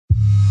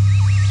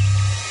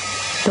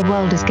The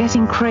world is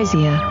getting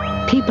crazier.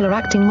 People are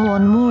acting more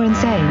and more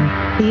insane.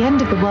 The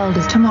end of the world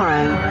is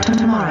tomorrow.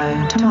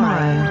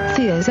 Tomorrow.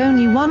 There's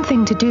only one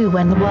thing to do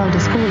when the world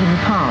is falling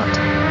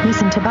apart.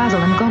 Listen to Basil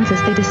and Gonz as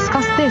they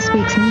discuss this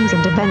week's news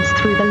and events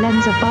through the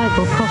lens of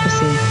Bible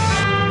prophecy.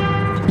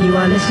 You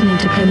are listening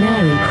to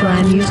Canary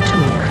Cry News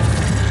Talk.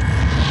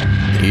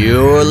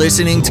 You're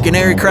listening to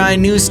Canary Cry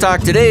News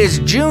Talk. Today is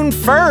June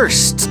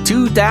 1st,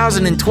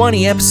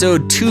 2020,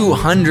 episode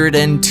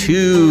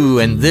 202.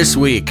 And this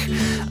week,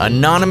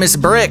 Anonymous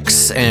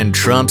Bricks and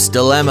Trump's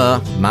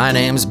Dilemma. My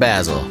name's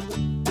Basil.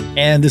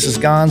 And this is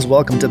Gonz.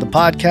 Welcome to the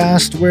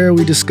podcast where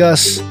we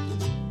discuss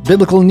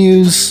biblical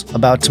news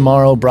about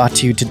tomorrow brought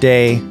to you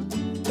today,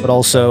 but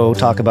also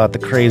talk about the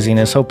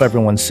craziness. Hope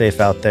everyone's safe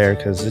out there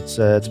because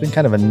it's been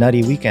kind of a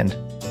nutty weekend.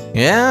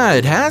 Yeah,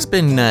 it has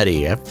been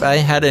nutty. I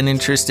had an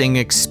interesting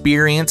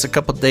experience a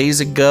couple days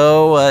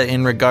ago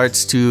in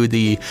regards to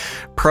the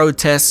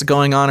protests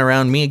going on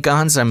around me.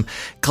 Gonz, I'm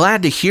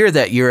glad to hear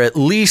that you're at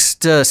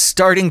least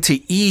starting to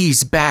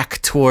ease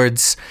back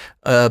towards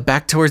your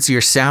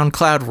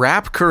SoundCloud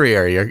rap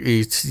career.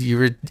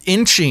 You're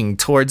inching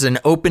towards an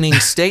opening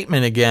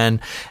statement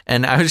again.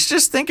 And I was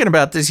just thinking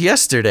about this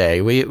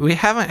yesterday. We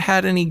haven't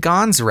had any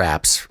Gonz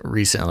raps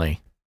recently.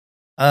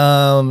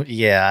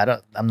 Yeah,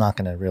 I'm not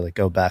going to really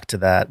go back to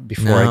that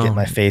before I get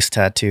my face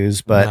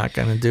tattoos, but I'm not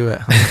going to do it.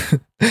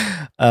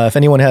 Huh? If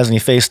anyone has any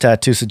face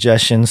tattoo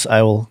suggestions,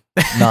 I will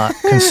not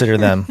consider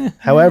them.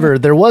 However,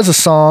 there was a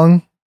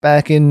song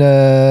back in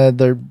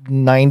the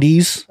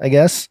 90s, I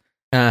guess,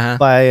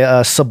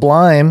 by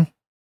Sublime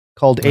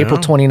called April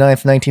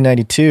 29th,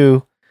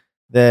 1992,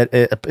 that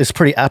is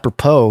pretty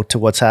apropos to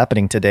what's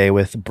happening today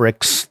with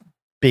bricks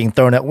being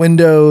thrown at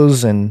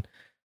windows and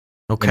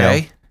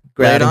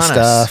grabbing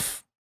stuff.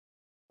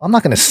 I'm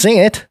not going to sing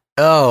it.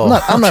 Oh,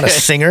 I'm not a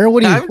singer.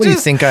 What do you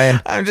think I am?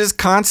 I'm just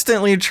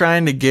constantly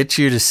trying to get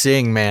you to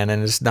sing, man,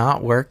 and it's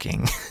not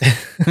working.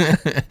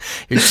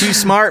 You're too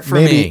smart for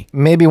me.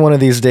 Maybe one of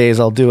these days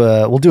we'll do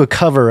a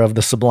cover of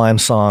the Sublime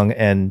song,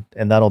 and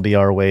that'll be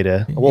our way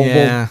to.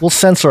 We'll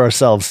censor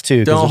ourselves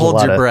too. Don't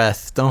hold your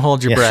breath. Don't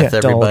hold your breath,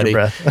 everybody. Don't hold your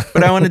breath.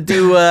 But I want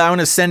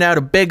to send out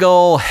a big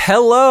ol'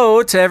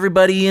 hello to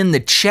everybody in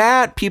the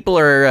chat. People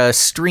are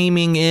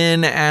streaming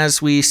in as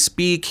we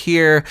speak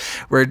here.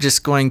 We're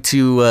just going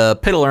to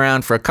piddle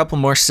around for a couple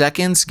more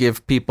seconds,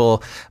 give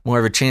people more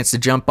of a chance to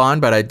jump on,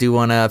 but I do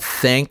want to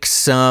thank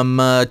some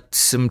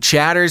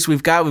chatters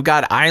we've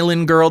got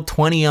Island Girl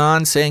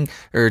 21 saying,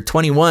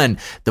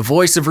 the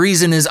voice of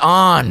reason is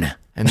on.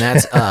 And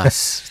that's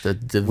us.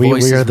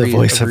 We are the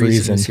voice of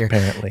reason here.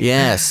 Apparently.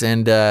 Yes,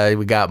 and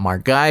we got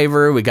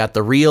MacGyver. We got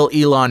the real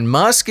Elon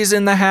Musk is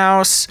in the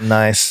house.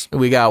 Nice.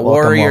 We got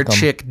Warrior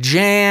Chick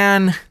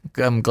Jan.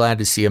 I'm glad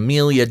to see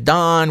Amelia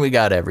Dawn. We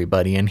got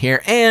everybody in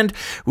here. And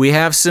we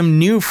have some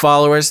new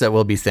followers that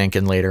we'll be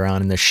thanking later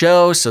on in the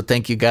show. So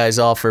thank you guys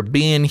all for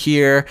being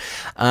here.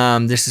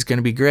 This is going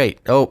to be great.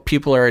 Oh,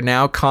 people are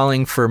now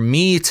calling for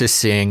me to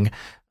sing.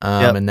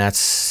 And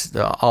that's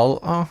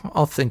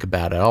I'll think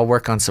about it. I'll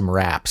work on some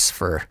raps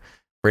for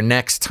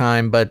next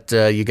time, but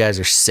you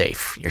guys are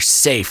safe. You're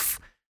safe.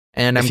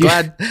 And I'm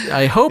glad.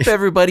 I hope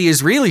everybody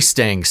is really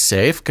staying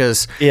safe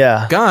because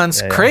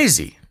Gonz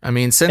crazy. I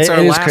mean, since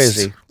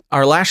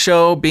our last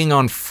show being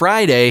on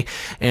Friday,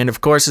 and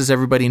of course, as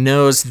everybody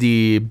knows,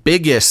 the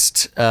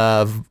biggest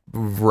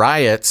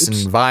riots and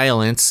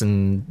violence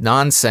and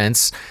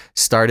nonsense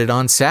started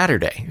on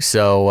Saturday.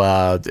 So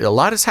a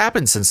lot has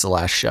happened since the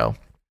last show.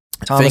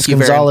 Thomas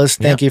Gonzalez,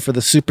 thank you for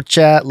the super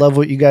chat. Love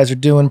what you guys are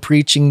doing,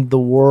 preaching the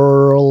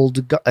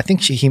world. I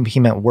think he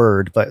meant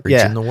word, but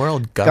preaching the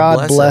world.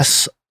 God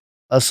bless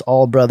us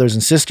all, brothers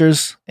and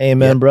sisters.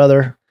 Amen,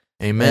 brother.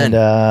 Amen.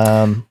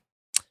 And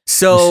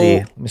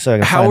so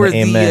how are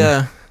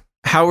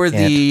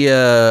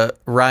the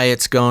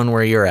riots going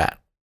where you're at?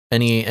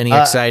 Any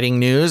exciting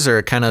news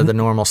or kind of the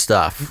normal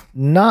stuff?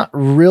 Not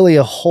really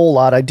a whole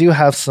lot. I do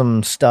have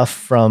some stuff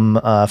from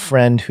a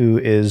friend who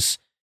is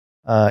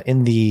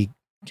in the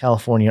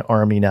California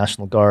Army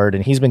National Guard,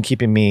 and he's been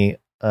keeping me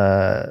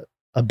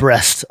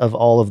abreast of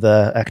all of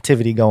the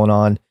activity going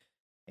on.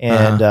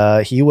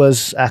 And he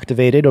was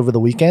activated over the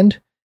weekend,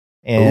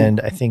 and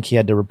I think he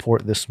had to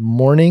report this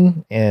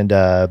morning. And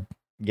they're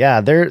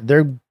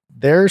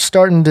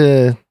starting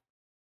to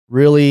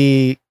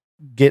really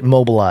get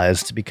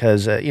mobilized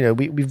because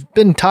we've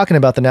been talking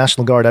about the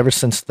National Guard ever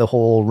since the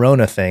whole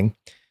Rona thing.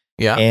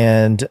 Yeah,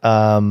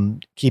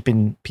 and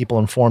keeping people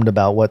informed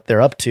about what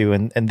they're up to,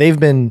 and they've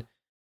been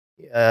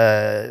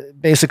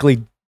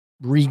basically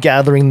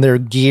regathering their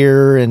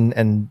gear and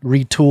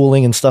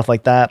retooling and stuff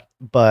like that.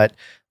 But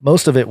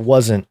most of it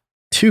wasn't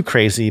too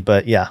crazy.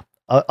 But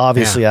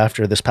obviously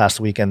after this past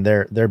weekend,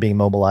 they're being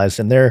mobilized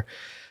and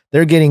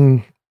they're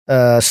getting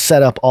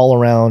set up all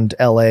around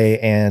LA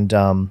and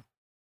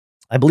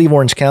I believe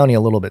Orange County a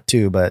little bit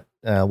too. But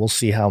we'll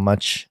see how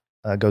much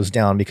goes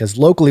down because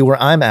locally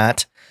where I'm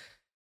at,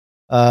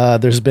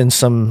 there's been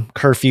some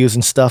curfews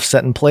and stuff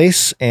set in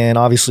place, and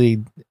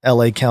obviously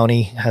LA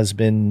County has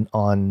been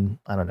on,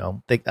 I don't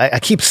know, I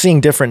keep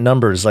seeing different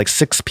numbers, like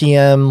 6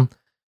 p.m.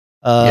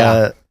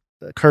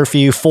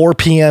 curfew, 4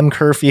 p.m.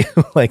 curfew,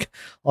 like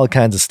all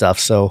kinds of stuff.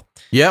 So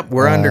yep,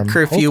 we're under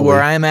curfew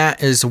where I'm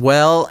at as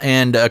well.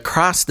 And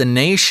across the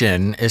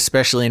nation,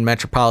 especially in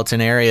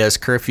metropolitan areas,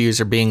 curfews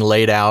are being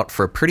laid out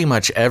for pretty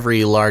much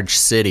every large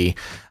city.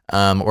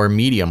 Or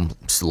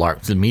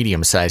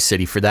medium-sized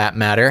city for that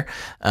matter.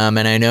 And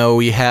I know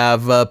we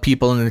have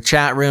people in the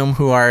chat room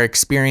who are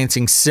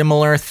experiencing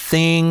similar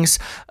things.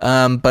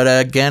 But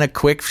again, a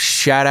quick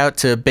shout out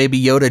to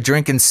Baby Yoda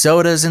drinking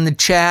sodas in the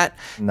chat.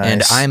 Nice.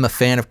 And I'm a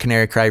fan of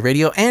Canary Cry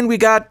Radio. And we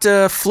got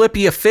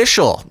Flippy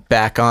Official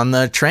back on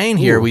the train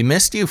here. Ooh. We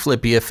missed you,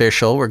 Flippy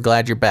Official. We're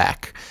glad you're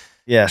back.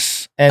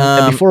 Yes.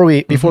 And before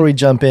we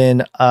jump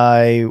in,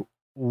 I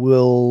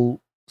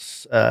will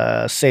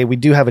say we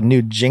do have a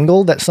new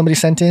jingle that somebody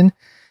sent in.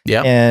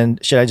 Yeah. And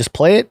should I just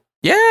play it?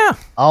 Yeah.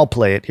 I'll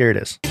play it. Here it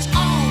is.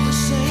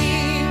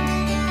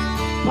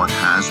 What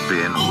has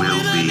been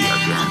will be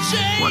again.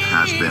 What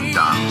has been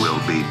done will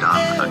be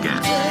done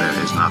again.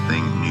 There is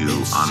nothing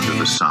new under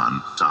the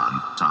sun.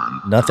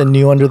 Nothing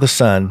new under the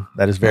sun.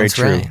 That is very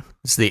true. Right.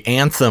 It's the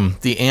anthem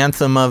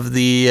of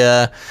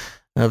the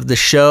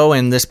show,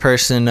 and this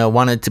person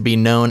wanted to be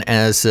known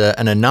as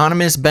an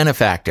anonymous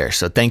benefactor.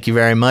 So thank you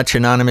very much,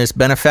 anonymous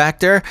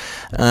benefactor.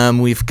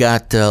 We've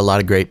got a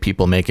lot of great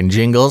people making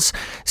jingles,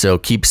 so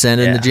keep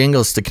sending the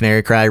jingles to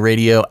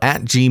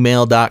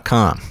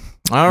canarycryradio@gmail.com.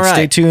 All right.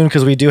 Stay tuned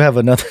because we do have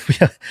another.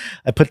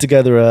 I put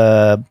together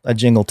a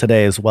jingle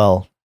today as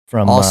well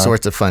from all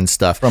sorts of fun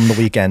stuff from the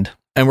weekend.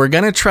 And we're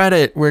going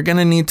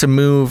to need to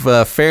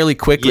move fairly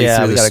quickly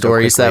through the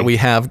stories that we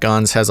have.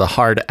 Gons has a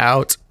hard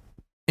out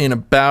in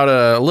about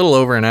a little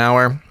over an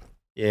hour.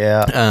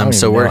 Yeah. I don't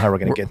even know how we're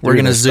going to get through We're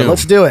going to this, zoom.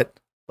 Let's do it.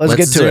 Let's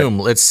get to zoom.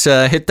 Let's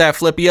hit that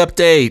Flippy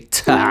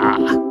update.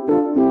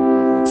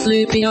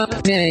 Flippy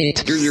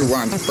update. Do you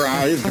want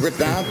fries with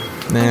that?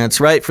 That's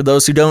right. For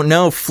those who don't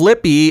know,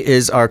 Flippy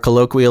is our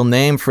colloquial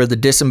name for the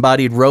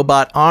disembodied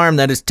robot arm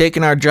that has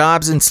taken our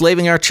jobs,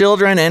 enslaving our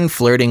children, and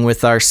flirting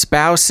with our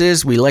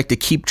spouses. We like to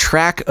keep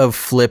track of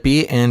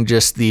Flippy and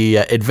just the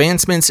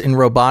advancements in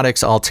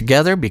robotics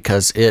altogether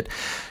because it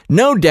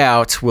no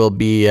doubt will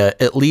be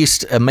at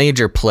least a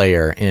major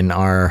player in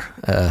our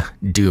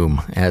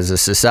doom as a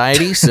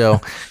society. So,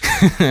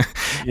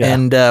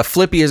 and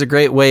Flippy is a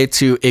great way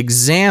to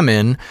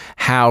examine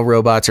how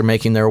robots are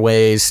making their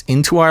ways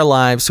into our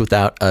lives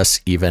without us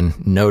even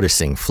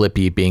noticing.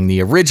 Flippy being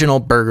the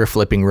original burger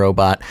flipping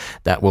robot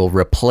that will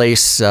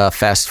replace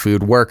fast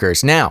food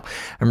workers. Now,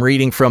 I'm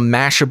reading from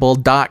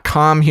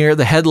Mashable.com here.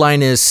 The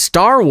headline is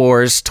Star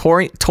Wars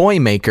toy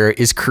maker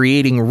is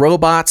creating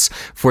robots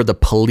for the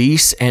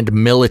police and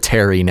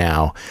military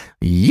now.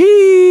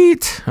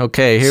 Yeet!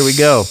 Okay, here we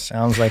go.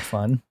 Sounds like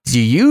fun. Do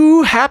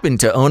you happen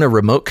to own a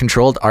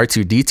remote-controlled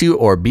R2-D2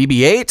 or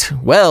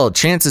BB-8? Well,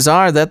 chances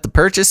are that the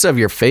purchase of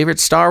your favorite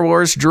Star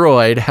Wars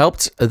droid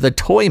helped the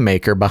toy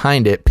maker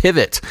behind it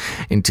pivot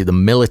into the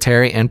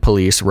military and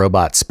police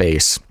robot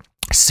space.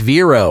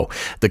 Sphero,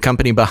 the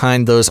company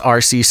behind those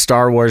RC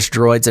Star Wars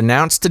droids,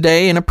 announced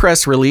today in a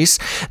press release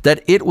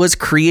that it was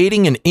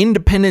creating an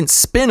independent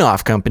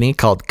spin-off company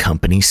called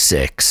Company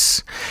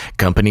 6.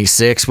 Company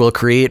 6 will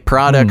create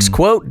products,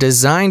 quote,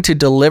 designed to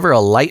deliver a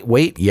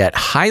lightweight yet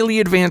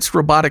highly advanced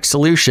robotic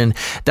solution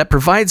that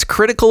provides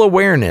critical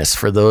awareness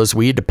for those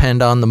we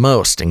depend on the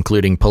most,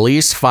 including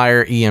police,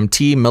 fire,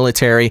 EMT,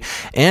 military,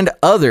 and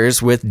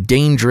others with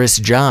dangerous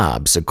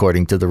jobs,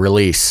 according to the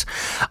release.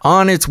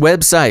 On its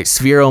website,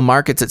 Sphero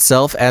markets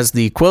itself as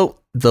the, quote,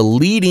 the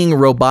leading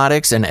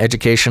robotics and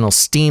educational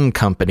STEAM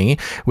company.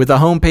 With a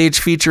homepage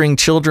featuring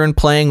children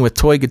playing with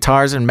toy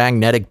guitars and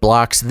magnetic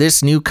blocks,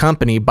 this new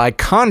company, by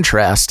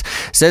contrast,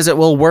 says it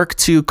will work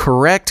to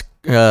quote,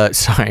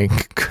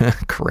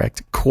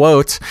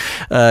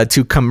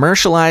 to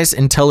commercialize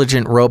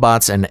intelligent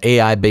robots and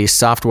AI-based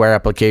software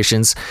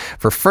applications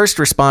for first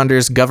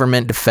responders,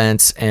 government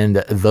defense, and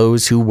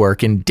those who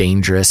work in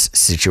dangerous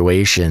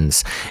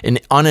situations.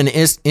 And on an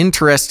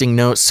interesting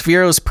note,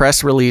 Sphero's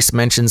press release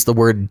mentions the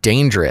word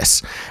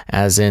dangerous,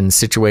 as in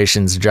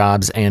situations,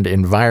 jobs, and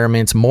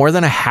environments, more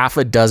than a half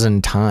a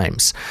dozen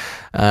times.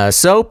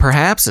 So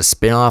perhaps a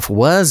spin-off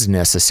was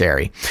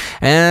necessary.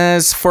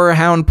 As for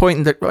how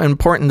important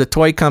the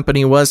toy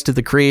company was to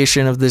the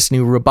creation of this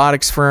new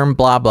robotics firm,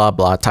 blah, blah,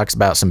 blah, talks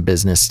about some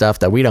business stuff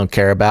that we don't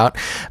care about.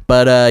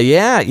 But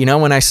yeah, you know,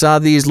 when I saw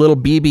these little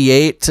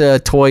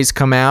BB-8 toys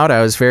come out,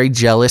 I was very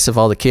jealous of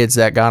all the kids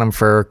that got them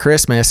for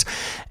Christmas.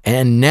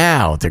 And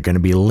now they're going to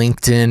be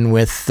linked in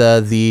with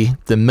the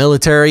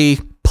military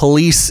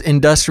police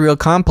industrial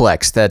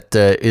complex that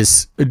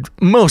is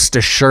most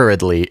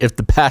assuredly, if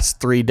the past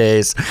 3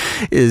 days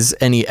is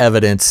any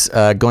evidence,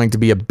 going to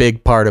be a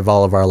big part of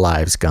all of our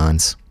lives,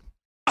 Gons.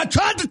 I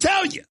tried to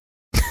tell you.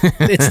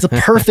 It's the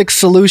perfect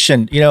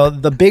solution. You know,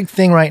 the big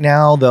thing right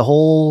now, the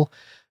whole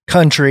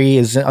country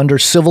is under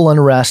civil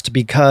unrest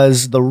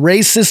because the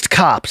racist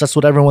cops, that's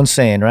what everyone's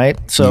saying, right?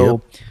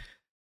 So,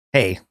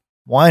 hey,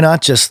 why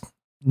not just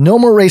no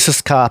more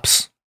racist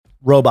cops,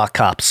 robot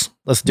cops?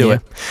 Let's do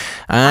it.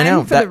 I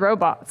know I'm for the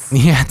robots.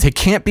 Yeah, they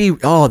can't be.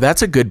 Oh,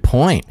 that's a good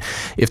point.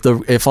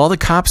 If all the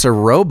cops are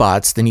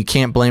robots, then you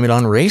can't blame it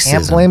on racism.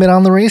 Can't blame it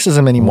on the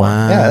racism anymore.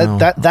 Wow.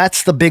 Yeah,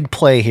 that's the big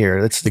play here.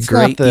 It's the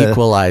great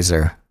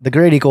equalizer. The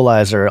great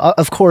equalizer.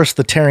 Of course,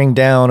 the tearing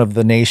down of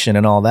the nation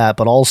and all that,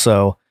 but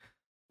also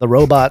the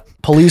robot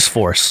police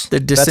force. The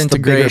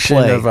disintegration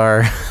of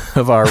our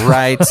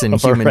rights and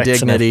human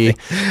dignity.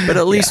 But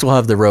at least we'll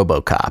have the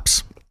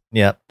RoboCops.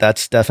 Yeah,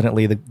 that's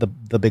definitely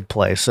the big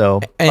play. So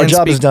And our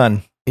job is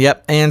done.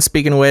 Yep. And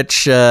speaking of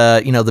which,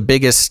 the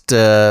biggest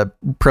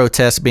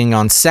protest being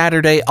on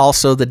Saturday,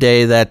 also the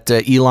day that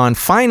Elon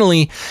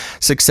finally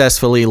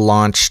successfully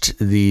launched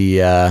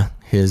the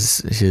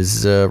his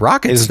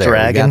rockets. His there.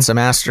 Dragon. We got some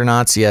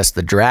astronauts. Yes,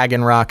 the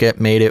Dragon rocket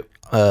made it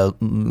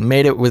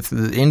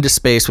into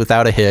space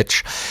without a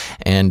hitch,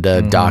 and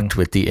docked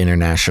with the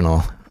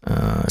International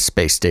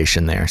Space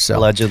Station there. So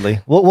allegedly,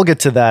 we'll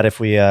get to that if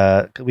we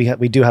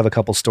do have a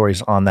couple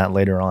stories on that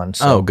later on.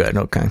 So, good.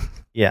 Okay.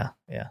 Yeah.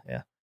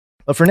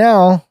 But for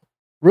now,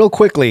 real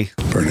quickly,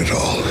 Burn it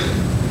all.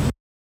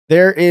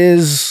 there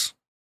is.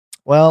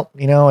 Well,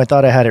 I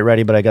thought I had it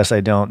ready, but I guess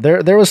I don't.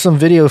 There was some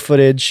video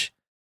footage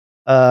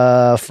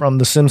from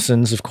The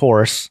Simpsons, of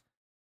course,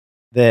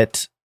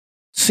 that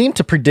seemed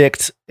to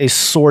predict a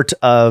sort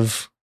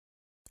of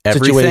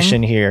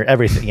situation here.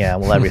 Everything. Yeah.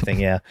 Well, everything.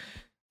 Yeah.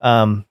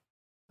 I'm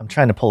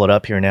trying to pull it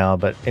up here now,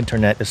 but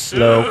internet is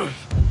slow.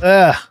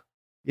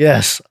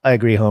 Yes, I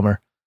agree, Homer.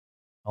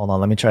 Hold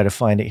on. Let me try to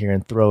find it here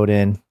and throw it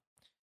in.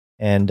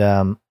 And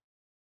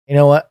you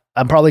know what?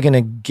 I'm probably going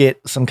to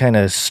get some kind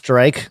of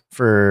strike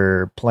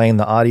for playing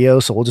the audio,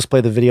 so we'll just play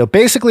the video.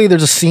 Basically,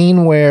 there's a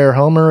scene where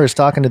Homer is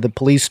talking to the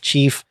police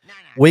chief,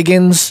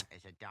 Wiggins,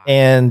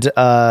 and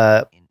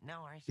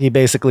he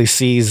basically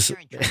sees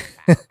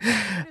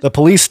the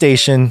police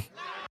station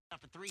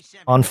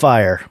on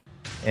fire.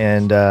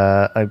 And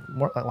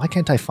why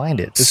can't I find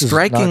it? This is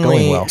not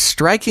going well.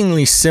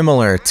 Strikingly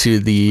similar to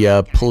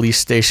the police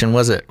station.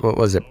 What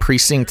was it?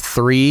 Precinct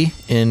 3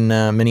 in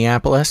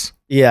Minneapolis?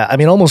 Yeah, I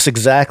mean, almost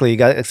exactly. You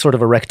got sort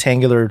of a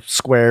rectangular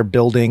square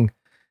building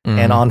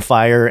and on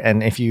fire.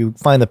 And if you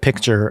find the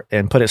picture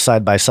and put it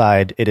side by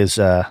side, it is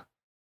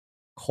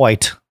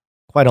quite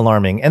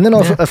alarming. And then,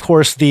 of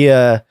course,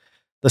 the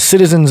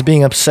citizens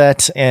being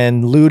upset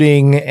and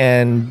looting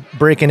and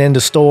breaking into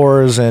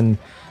stores and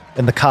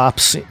the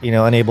cops,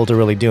 unable to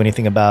really do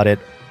anything about it.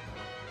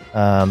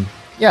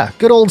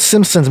 Good old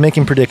Simpsons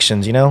making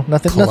predictions,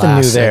 nothing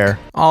new there.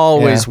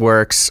 Always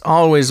works.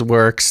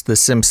 The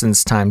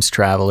Simpsons times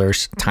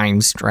travelers.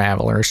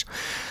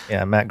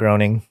 Yeah, Matt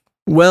Groening.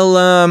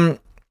 Well,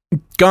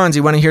 Gonz,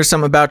 you want to hear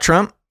something about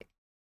Trump?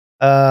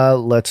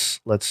 Let's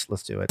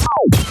do it.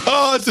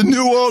 Oh, it's a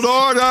new world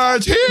order.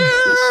 It's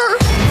here.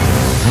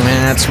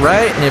 That's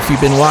right. And if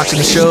you've been watching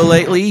the show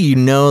lately, you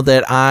know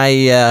that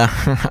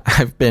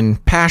I've been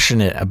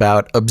passionate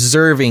about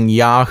observing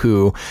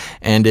Yahoo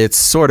and its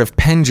sort of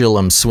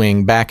pendulum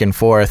swing back and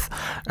forth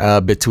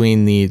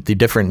between the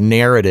different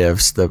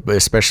narratives,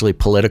 especially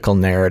political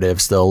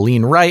narratives. They'll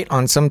lean right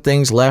on some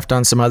things, left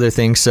on some other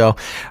things. So,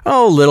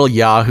 little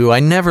Yahoo, I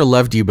never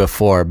loved you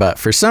before, but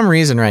for some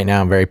reason right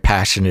now I'm very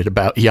passionate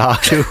about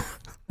Yahoo.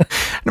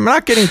 I'm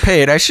not getting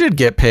paid. I should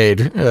get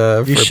paid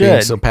for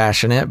being so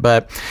passionate.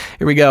 But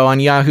here we go on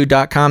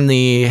Yahoo.com.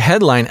 The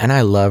headline, and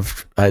I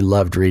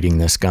loved reading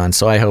this, Gon,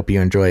 so I hope you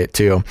enjoy it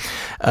too.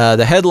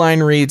 The headline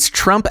reads: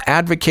 Trump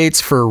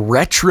advocates for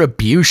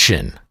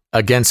retribution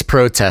against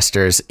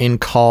protesters in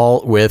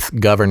call with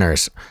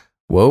governors.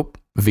 Whoa.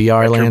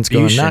 VR land's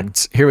going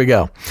nuts. Here we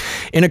go.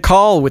 In a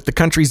call with the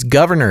country's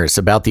governors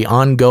about the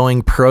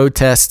ongoing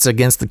protests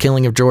against the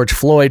killing of George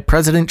Floyd,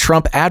 President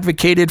Trump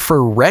advocated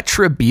for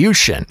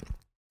retribution.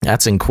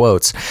 That's in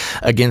quotes,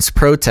 against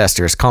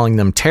protesters, calling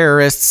them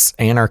terrorists,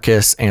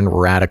 anarchists, and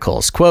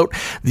radicals. Quote,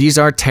 "These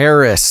are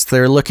terrorists.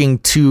 They're looking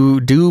to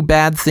do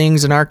bad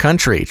things in our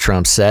country,"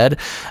 Trump said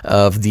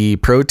of the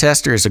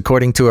protesters,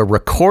 according to a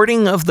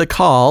recording of the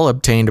call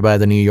obtained by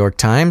the New York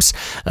Times.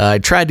 I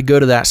tried to go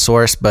to that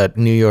source, but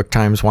New York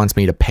Times wants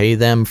me to pay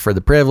them for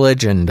the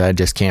privilege, and I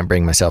just can't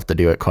bring myself to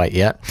do it quite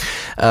yet.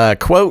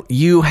 Quote,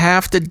 "You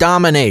have to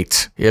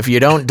dominate. If you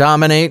don't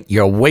dominate,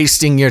 you're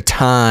wasting your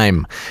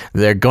time.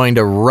 They're going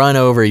to run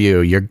over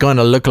you. You're going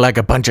to look like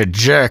a bunch of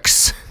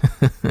jerks."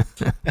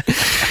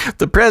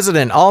 The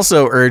president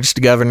also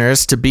urged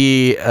governors to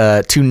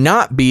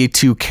not be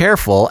too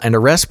careful and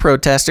arrest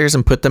protesters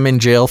and put them in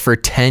jail for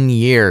 10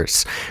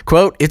 years.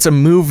 Quote, "It's a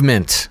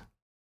movement.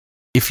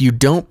 If you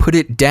don't put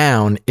it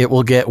down, it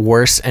will get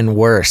worse and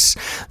worse.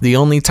 The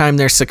only time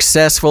they're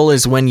successful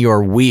is when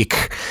you're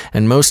weak.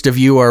 And most of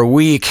you are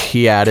weak,"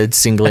 he added,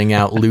 singling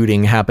out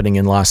looting happening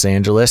in Los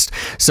Angeles.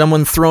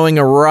 "Someone throwing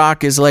a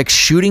rock is like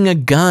shooting a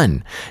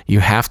gun. You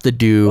have to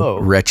do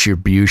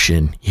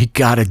retribution. You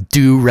gotta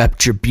do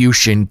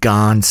retribution,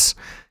 Gonz."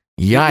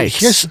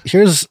 Yikes.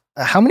 Here's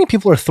how many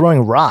people are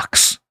throwing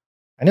rocks?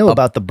 I know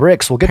about the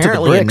bricks. We'll get to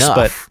the bricks,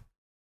 but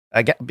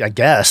I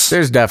guess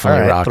there's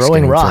definitely rocks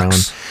throwing getting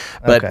rocks. thrown.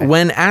 But Okay.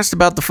 when asked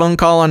about the phone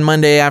call on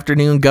Monday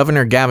afternoon,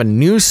 Governor Gavin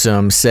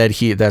Newsom said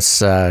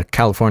that's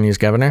California's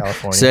governor,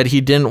 California. said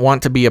he didn't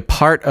want to be a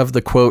part of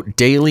the, quote,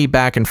 daily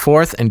back and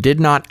forth and did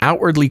not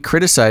outwardly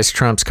criticize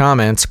Trump's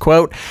comments.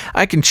 Quote,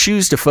 I can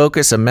choose to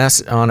focus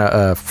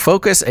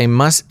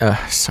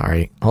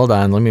sorry, hold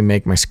on. Let me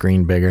make my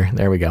screen bigger.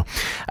 There we go.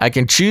 I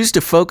can choose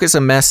to focus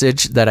a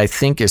message that I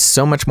think is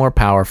so much more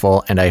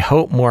powerful and I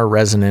hope more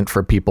resonant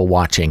for people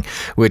watching,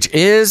 which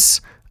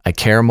is I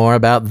care more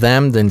about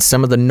them than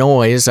some of the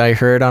noise I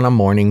heard on a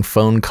morning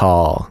phone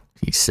call,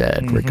 he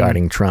said,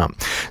 regarding Trump.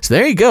 So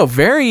there you go.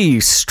 Very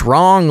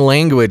strong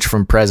language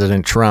from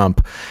President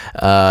Trump,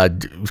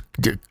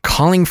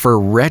 calling for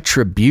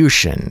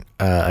retribution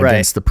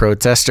against the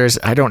protesters.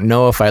 I don't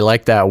know if I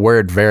like that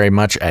word very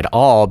much at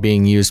all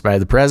being used by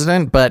the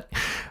president, but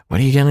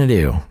what are you going to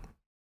do?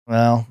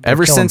 Well,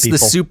 Ever since the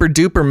super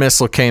duper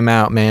missile came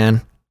out,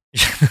 man.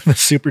 the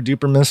super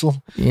duper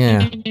missile.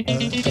 Yeah.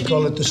 I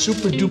call it the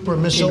super duper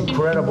missile.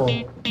 Incredible.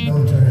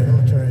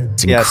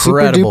 It's Yeah,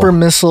 super incredible. duper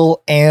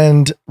missile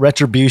and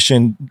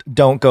retribution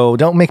don't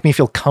make me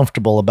feel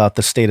comfortable about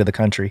the state of the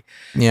country.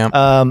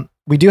 Yeah.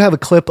 We do have a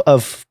clip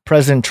of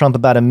President Trump,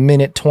 about a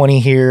minute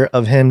 20 here,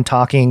 of him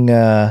talking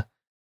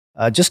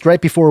just right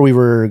before we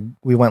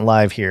went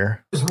live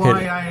here. This is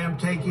why I am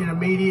taking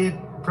immediate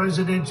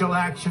presidential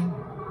action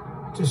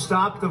to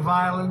stop the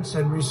violence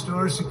and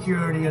restore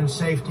security and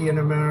safety in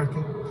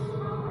America.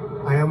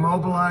 I am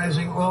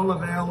mobilizing all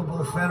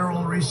available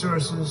federal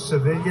resources,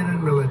 civilian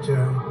and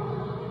military,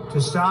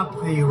 to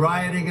stop the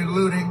rioting and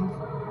looting,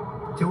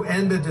 to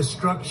end the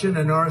destruction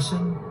and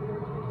arson,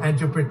 and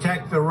to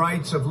protect the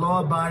rights of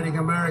law-abiding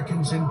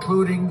Americans,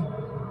 including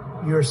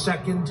your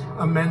Second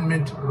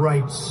Amendment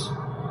rights.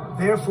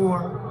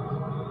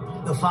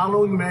 Therefore, the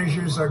following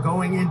measures are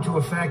going into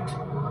effect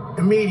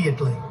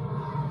immediately.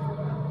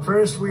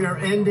 First, we are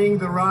ending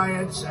the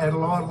riots and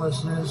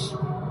lawlessness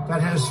that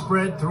has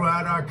spread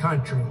throughout our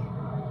country.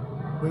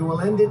 We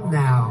will end it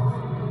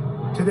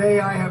now.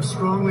 Today, I have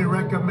strongly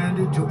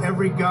recommended to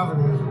every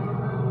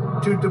governor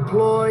to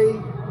deploy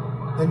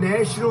the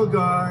National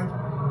Guard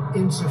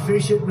in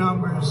sufficient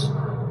numbers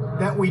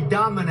that we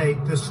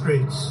dominate the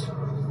streets.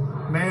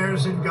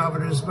 Mayors and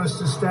governors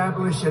must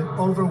establish an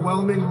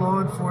overwhelming law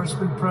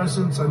enforcement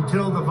presence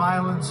until the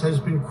violence has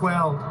been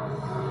quelled.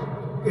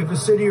 If a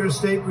city or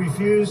state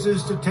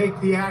refuses to take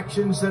the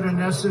actions that are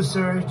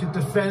necessary to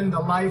defend the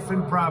life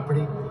and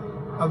property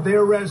of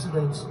their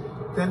residents,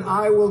 then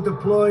I will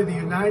deploy the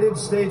United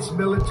States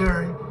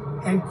military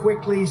and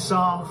quickly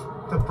solve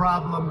the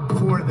problem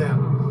for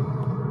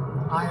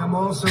them. I am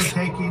also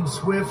taking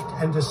swift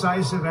and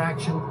decisive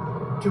action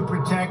to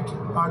protect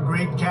our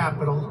great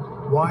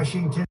capital,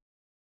 Washington.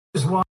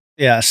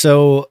 Yeah,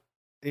 so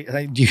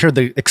you heard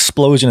the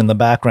explosion in the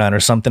background or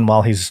something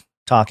while he's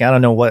talking. I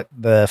don't know what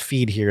the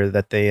feed here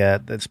that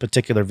this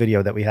particular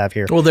video that we have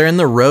here. Well, they're in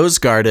the Rose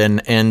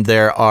Garden, and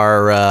there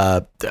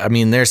are,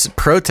 there's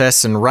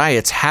protests and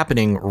riots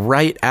happening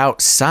right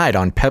outside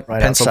on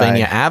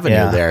Pennsylvania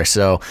Avenue there.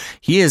 So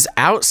he is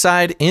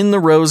outside in the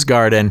Rose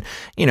Garden,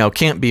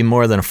 can't be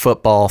more than a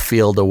football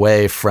field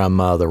away from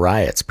the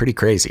riots. Pretty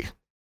crazy.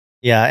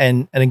 Yeah,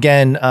 and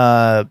again,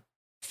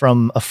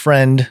 from a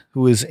friend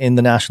who is in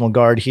the National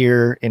Guard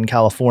here in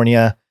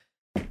California,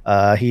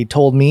 he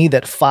told me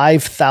that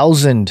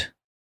 5,000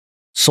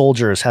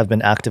 soldiers have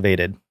been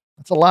activated.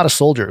 That's a lot of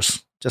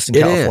soldiers just in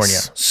California.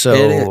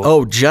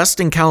 So, just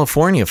in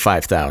California,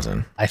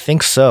 5,000. I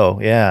think so.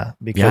 Yeah,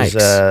 because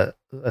a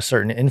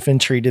certain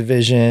infantry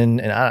division,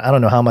 and I don't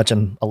know how much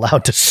I'm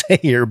allowed to say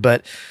here,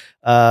 but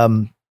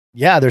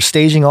they're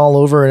staging all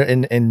over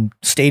in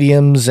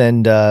stadiums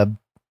and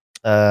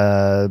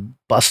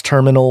bus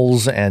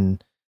terminals,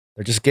 and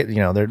they're just getting,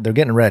 they're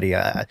getting ready.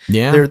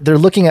 They're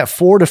looking at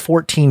 4 to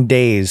 14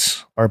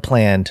 days are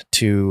planned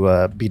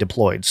to be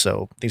deployed.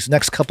 So these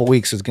next couple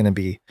weeks is going to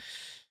be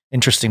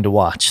interesting to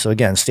watch. So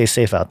again, stay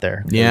safe out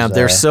there. Yeah,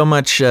 there's so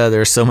much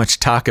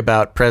talk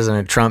about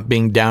President Trump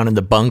being down in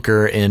the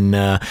bunker in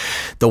the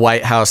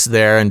White House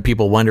there, and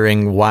people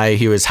wondering why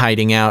he was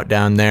hiding out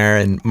down there.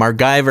 And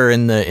Margiver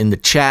in the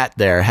chat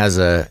there has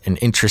an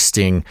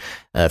interesting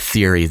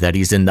theory that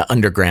he's in the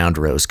underground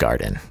Rose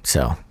Garden.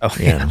 So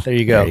there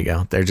you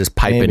go. They're just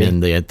piping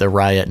in the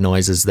riot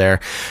noises there.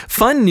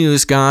 Fun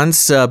news,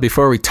 Gons,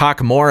 before we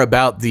talk more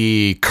about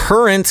the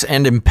current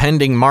and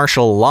impending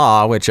martial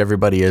law, which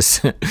everybody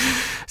is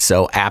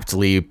so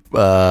aptly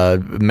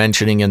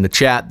mentioning in the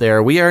chat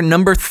there. We are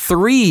number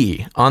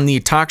 3 on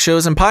the talk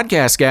shows and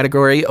podcast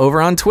category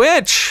over on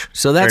Twitch.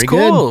 So that's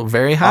cool.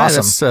 Very high.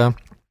 Awesome. That's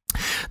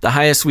the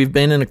highest we've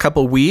been in a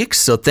couple weeks.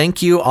 So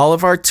thank you, all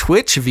of our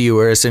Twitch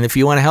viewers. And if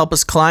you want to help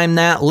us climb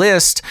that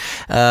list,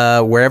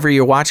 wherever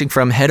you're watching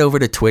from, head over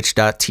to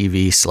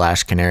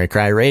twitch.tv/Canary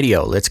Cry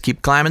Radio. Let's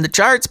keep climbing the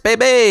charts,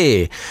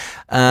 baby.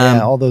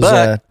 All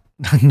those.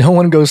 No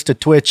one goes to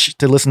Twitch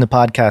to listen to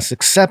podcasts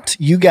except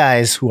you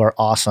guys, who are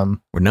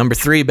awesome. We're number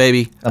 3,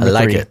 baby. I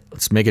like it.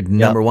 Let's make it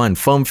number 1.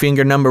 Foam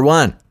finger number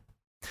 1.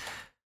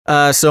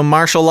 So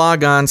martial law,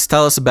 Gons,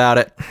 tell us about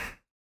it.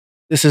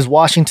 This is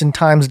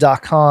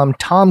WashingtonTimes.com.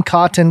 Tom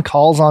Cotton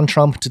calls on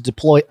Trump to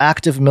deploy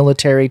active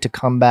military to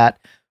combat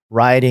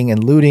rioting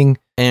and looting.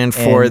 And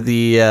for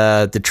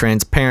the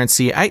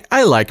transparency,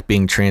 I like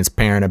being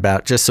transparent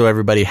about, just so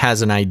everybody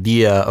has an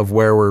idea of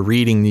where we're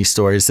reading these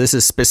stories. This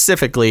is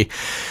specifically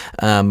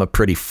a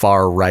pretty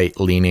far right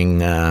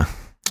leaning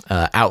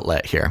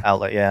outlet here.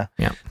 Yeah.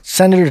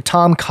 Senator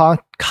Tom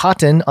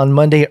Cotton on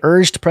Monday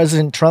urged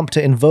President Trump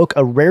to invoke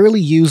a rarely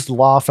used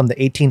law from the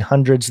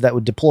 1800s that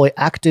would deploy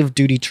active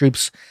duty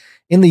troops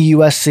in the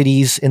U.S.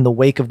 cities in the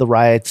wake of the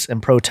riots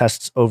and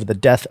protests over the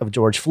death of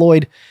George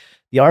Floyd.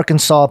 The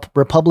Arkansas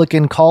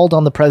Republican called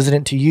on the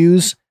president to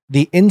use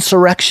the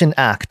Insurrection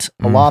Act,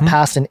 a law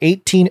passed in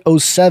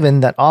 1807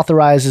 that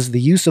authorizes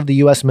the use of the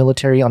U.S.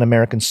 military on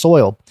American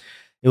soil.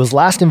 It was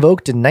last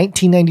invoked in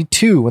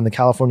 1992 when the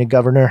California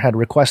governor had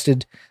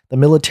requested the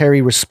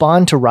military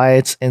respond to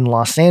riots in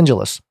Los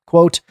Angeles.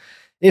 Quote,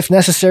 if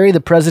necessary,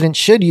 the president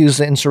should use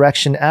the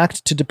Insurrection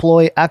Act to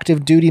deploy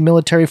active duty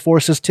military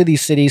forces to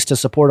these cities to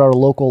support our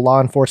local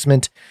law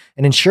enforcement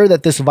and ensure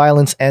that this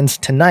violence ends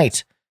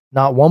tonight.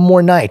 Not one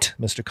more night,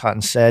 Mr.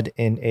 Cotton said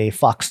in a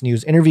Fox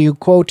News interview.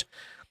 Quote,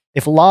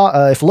 if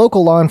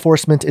local law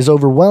enforcement is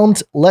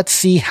overwhelmed, let's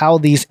see how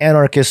these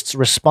anarchists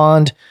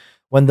respond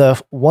when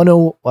the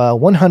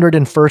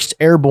 101st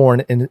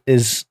Airborne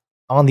is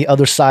on the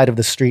other side of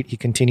the street, he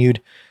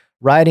continued.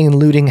 Rioting and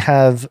looting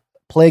have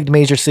plagued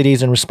major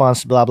cities in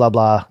response to blah, blah,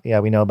 blah. Yeah,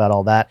 we know about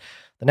all that.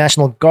 The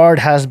National Guard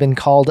has been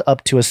called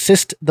up to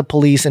assist the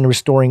police in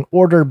restoring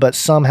order, but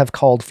some have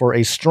called for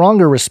a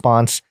stronger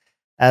response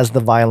as the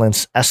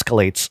violence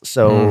escalates.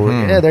 So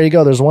yeah, there you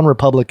go. There's one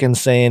Republican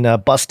saying,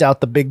 bust out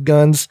the big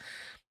guns.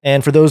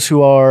 And for those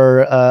who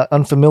are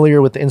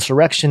unfamiliar with the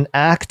Insurrection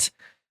Act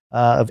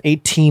of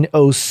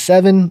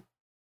 1807,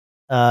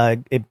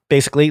 it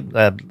basically,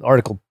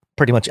 article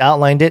pretty much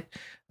outlined it,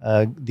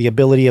 the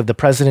ability of the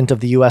president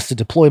of the U.S. to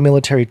deploy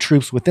military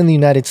troops within the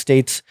United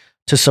States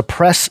to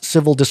suppress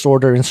civil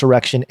disorder,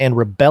 insurrection, and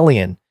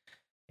rebellion.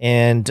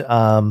 And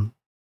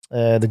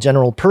the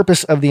general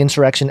purpose of the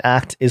Insurrection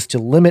Act is to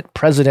limit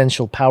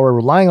presidential power,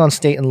 relying on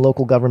state and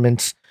local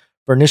governments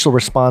for initial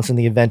response in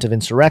the event of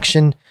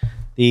insurrection.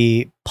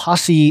 The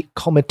Posse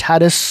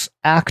Comitatus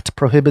Act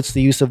prohibits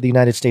the use of the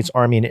United States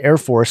Army and Air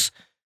Force,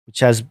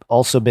 which has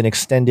also been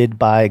extended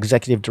by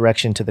executive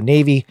direction to the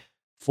Navy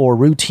for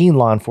routine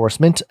law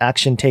enforcement.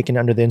 Action taken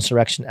under the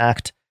Insurrection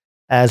Act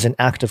as an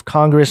act of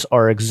Congress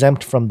are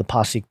exempt from the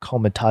Posse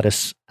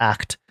Comitatus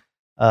Act.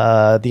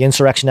 The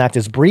Insurrection Act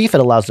is brief.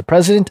 It allows the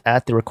president,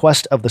 at the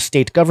request of the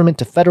state government,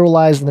 to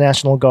federalize the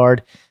National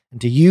Guard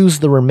and to use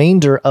the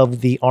remainder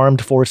of the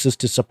armed forces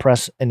to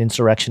suppress an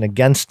insurrection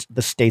against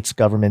the state's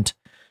government.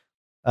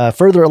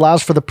 Further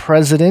allows for the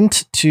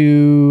president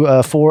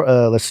to for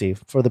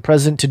the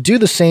president to do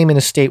the same in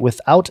a state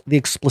without the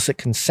explicit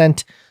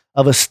consent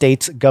of a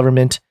state's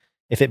government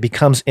if it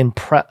becomes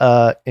impracticable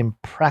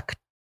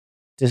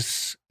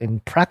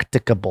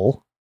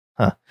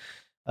to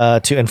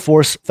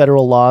enforce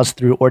federal laws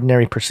through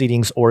ordinary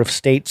proceedings, or if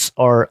states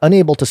are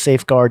unable to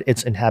safeguard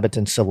its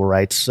inhabitants' civil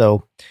rights.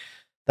 So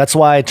that's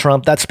why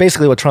that's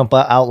basically what Trump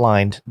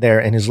outlined there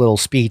in his little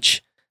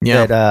speech.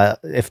 Yeah. That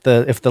if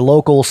the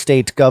local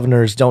state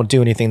governors don't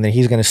do anything, then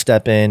he's going to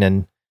step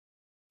in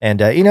and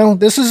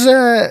this is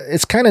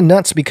it's kind of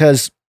nuts,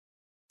 because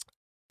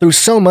through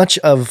so much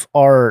of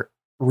our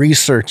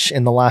research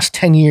in the last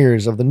 10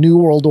 years of the New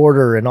World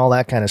Order and all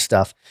that kind of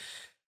stuff,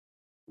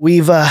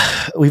 we've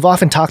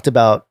often talked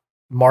about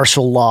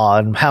martial law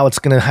and how it's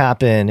going to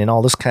happen and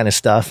all this kind of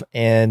stuff.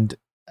 And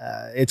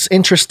it's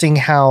interesting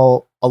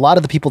how a lot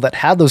of the people that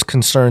had those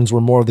concerns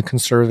were more of the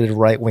conservative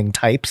right-wing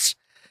types.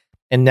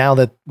 And now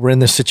that we're in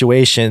this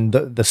situation,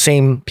 the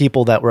same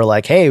people that were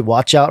like, hey,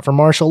 watch out for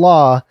martial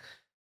law,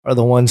 are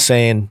the ones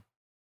saying,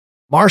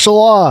 martial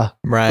law,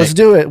 right? Let's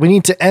do it. We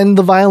need to end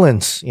the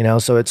violence.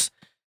 So it's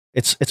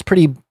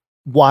pretty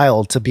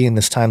wild to be in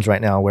this times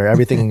right now where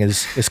everything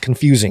is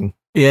confusing.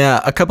 Yeah,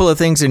 a couple of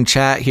things in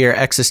chat here.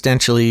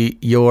 Existentially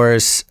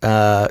yours,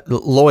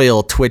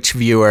 loyal Twitch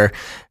viewer,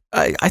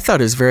 I thought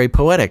it was very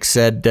poetic.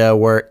 Said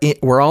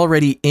we're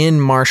already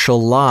in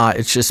martial law.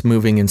 It's just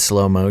moving in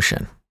slow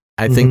motion.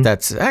 I think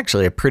that's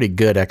actually a pretty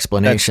good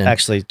explanation. That's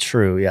actually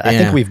true. Yeah. I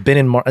think we've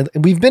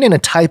been in a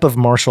type of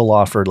martial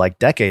law for like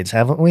decades,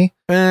 haven't we?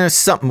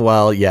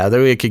 Well, yeah,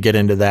 we could get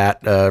into that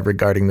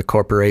regarding the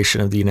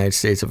corporation of the United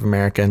States of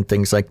America and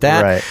things like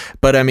that. Right.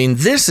 But I mean,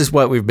 this is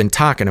what we've been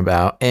talking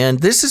about. And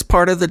this is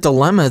part of the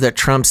dilemma that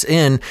Trump's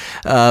in.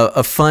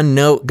 A fun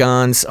note,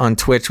 Gons, on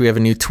Twitch. We have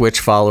a new Twitch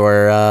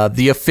follower.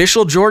 The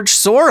official George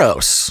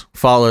Soros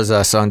follows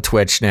us on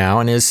Twitch now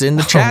and is in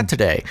the chat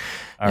today.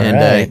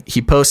 And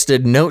he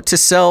posted, note to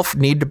self,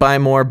 need to buy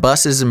more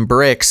buses and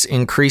bricks,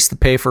 increase the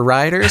pay for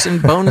riders and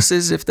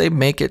bonuses if they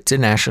make it to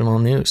national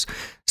news.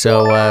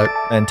 So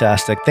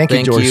fantastic. Thank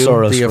you, George you,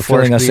 Soros, for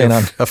filling us in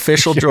on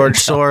official George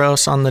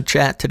Soros on the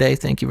chat today.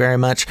 Thank you very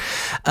much.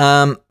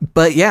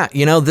 But yeah,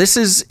 this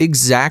is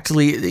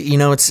exactly,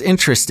 it's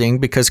interesting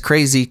because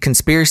crazy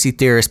conspiracy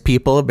theorist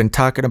people have been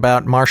talking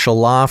about martial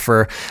law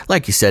for,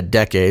 like you said,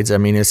 decades. I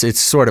mean, it's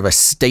sort of a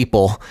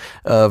staple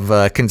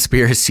of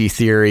conspiracy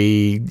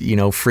theory,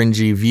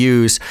 fringy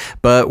views.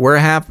 But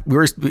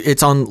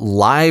it's on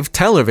live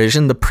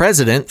television. The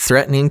president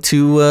threatening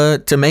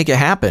to make it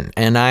happen,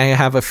 and I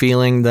have a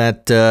feeling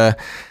that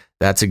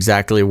that's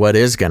exactly what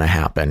is going to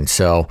happen.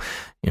 So,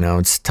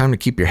 it's time to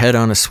keep your head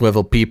on a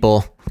swivel,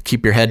 people.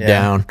 Keep your head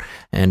down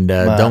and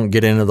don't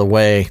get into the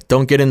way.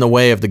 Don't get in the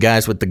way of the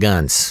guys with the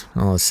guns.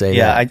 I'll say that.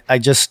 Yeah, I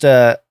just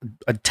a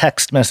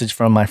text message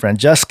from my friend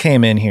just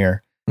came in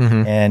here,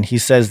 and he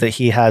says that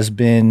he has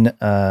been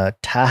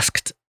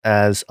tasked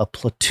as a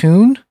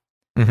platoon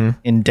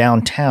in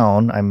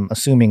downtown, I'm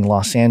assuming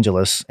Los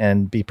Angeles,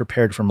 and be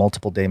prepared for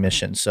multiple day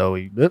missions. So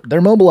they're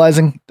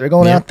mobilizing. They're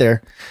going out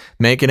there.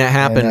 Making it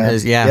happen.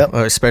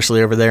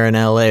 Especially over there in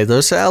LA.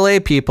 Those LA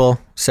people,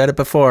 said it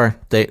before,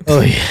 they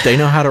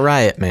know how to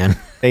riot, man.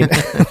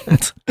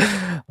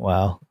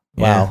 Wow.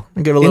 Yeah. Wow.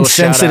 Give a little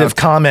insensitive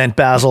comment,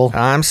 Basil.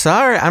 I'm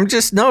sorry.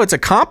 it's a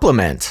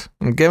compliment.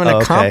 I'm giving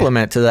a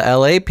compliment to the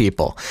LA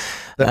people.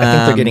 I think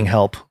they're getting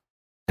help.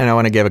 And I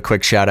want to give a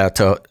quick shout out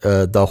to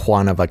the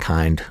Juan of a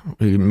Kind,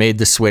 who made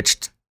the switch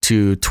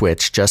to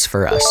Twitch just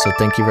for us. So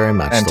thank you very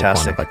much,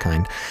 Fantastic. the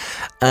Juan of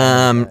a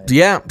Kind.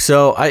 Yeah.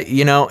 So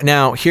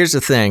now here's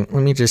the thing.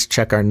 Let me just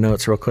check our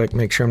notes real quick,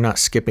 make sure I'm not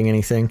skipping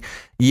anything.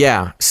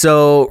 Yeah.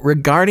 So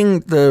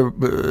regarding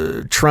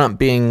the Trump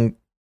being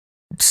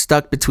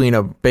stuck between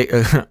a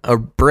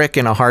brick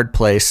and a hard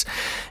place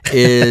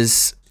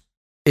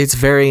it's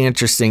very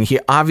interesting. He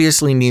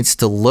obviously needs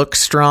to look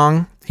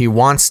strong. He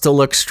wants to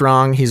look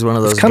strong. He's one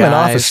of those guys. He's coming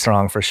off as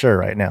strong for sure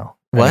right now.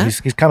 What? I mean,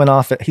 he's coming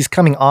off. He's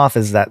coming off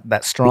as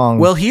that strong.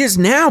 Well, he is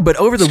now, but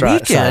over the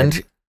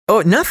weekend,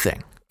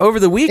 nothing. Over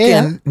the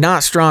weekend,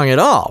 not strong at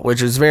all,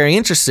 which is very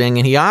interesting.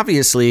 And he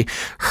obviously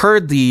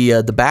heard the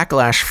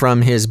backlash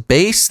from his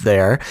base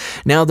there.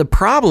 Now, the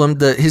problem,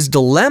 his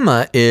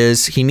dilemma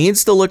is he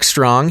needs to look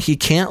strong. He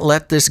can't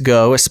let this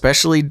go,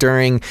 especially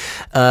during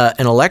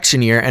an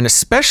election year, and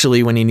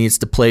especially when he needs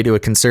to play to a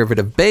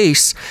conservative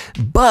base.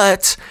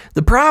 But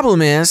the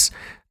problem is,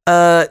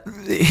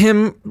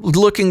 him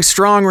looking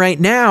strong right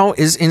now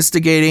is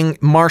instigating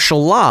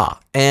martial law.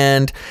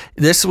 And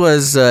this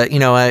was,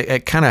 I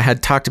kind of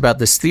had talked about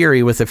this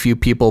theory with a few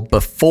people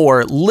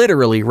before,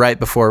 literally right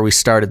before we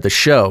started the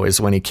show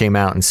is when he came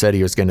out and said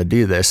he was going to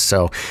do this.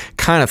 So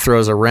kind of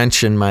throws a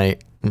wrench in my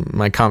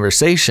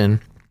conversation.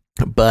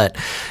 But,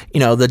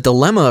 the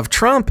dilemma of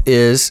Trump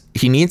is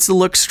he needs to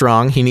look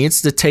strong. He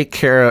needs to take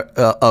care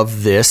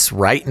of this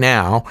right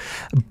now.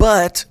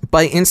 But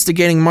by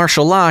instigating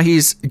martial law,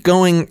 he's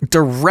going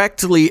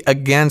directly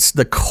against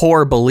the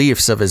core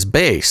beliefs of his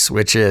base,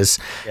 which is,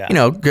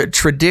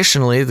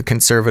 traditionally the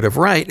conservative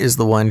right is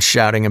the one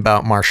shouting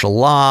about martial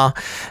law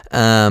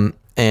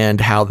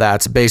and how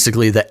that's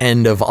basically the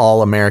end of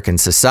all American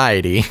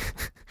society.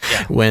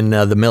 Yeah. When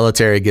the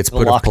military gets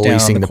put up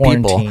policing the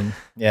people.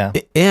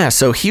 Yeah.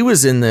 So he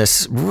was in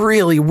this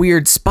really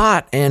weird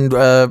spot. And,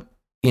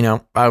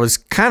 I was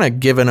kind of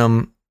giving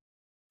him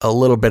a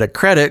little bit of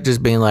credit,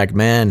 just being like,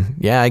 man,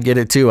 yeah, I get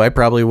it too. I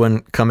probably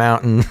wouldn't come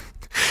out and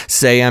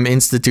say I'm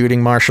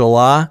instituting martial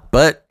law.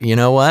 But you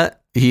know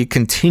what? He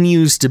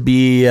continues to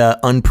be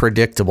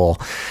unpredictable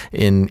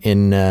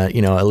in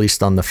at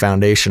least on the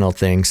foundational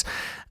things.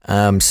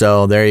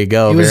 So there you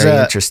go.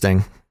 Very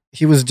interesting.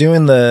 He was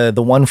doing the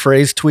one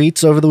phrase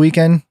tweets over the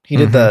weekend. He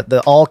did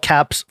the all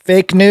caps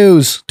fake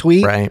news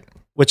tweet, right?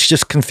 Which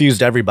just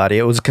confused everybody.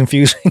 It was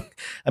confusing.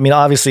 I mean,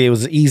 obviously it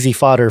was easy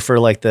fodder for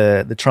like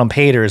the Trump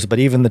haters, but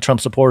even the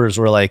Trump supporters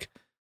were like,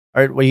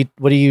 all right,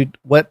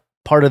 what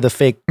part of the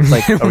fake,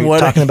 like, are we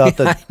talking about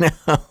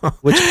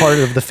which part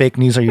of the fake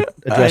news are you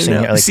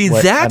addressing? Like, see,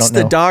 that's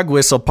the dog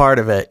whistle part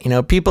of it.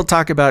 People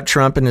talk about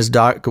Trump and his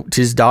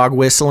dog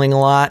whistling a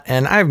lot.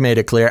 And I've made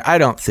it clear, I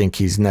don't think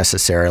he's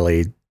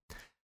necessarily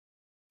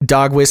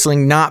dog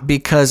whistling, not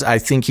because I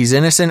think he's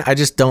innocent. I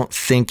just don't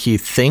think he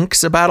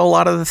thinks about a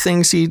lot of the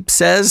things he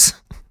says.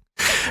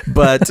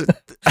 But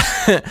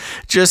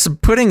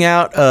just putting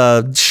out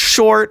a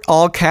short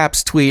all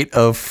caps tweet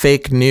of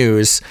fake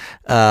news,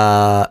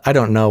 I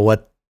don't know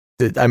what.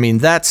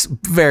 That's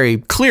very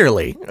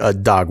clearly a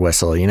dog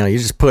whistle. You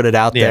just put it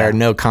out there,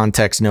 no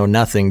context, no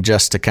nothing,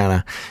 just to kind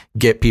of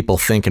get people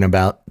thinking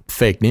about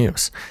fake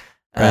news.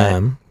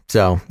 Right.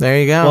 So there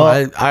you go.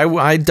 Well,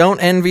 I don't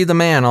envy the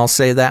man. I'll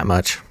say that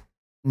much.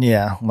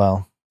 Yeah.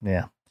 Well,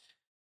 yeah.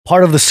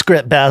 Part of the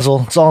script,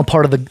 Basil. It's all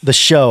part of the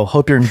show.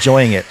 Hope you're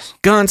enjoying it.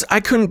 Guns, I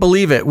couldn't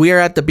believe it. We are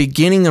at the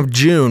beginning of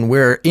June.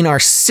 We're in our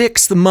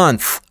 6th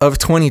month of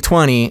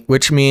 2020,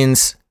 which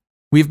means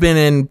we've been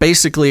in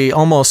basically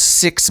almost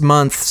 6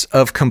 months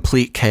of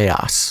complete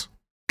chaos.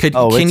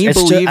 Can you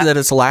believe that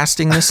it's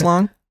lasting this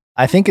long?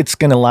 I think it's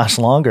going to last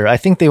longer. I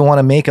think they want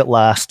to make it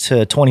last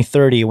to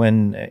 2030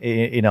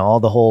 when, all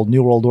the whole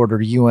New World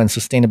Order, UN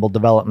Sustainable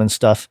Development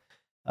stuff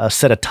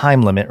set a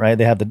time limit, right?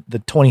 They have the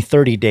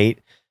 2030 date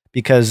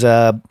because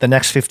the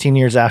next 15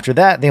 years after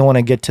that, they want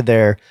to get to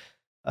their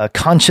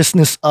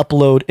consciousness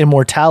upload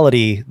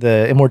immortality,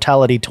 the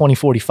immortality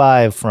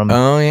 2045 from.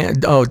 Oh yeah.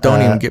 Oh,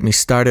 don't even get me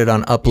started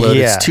on upload.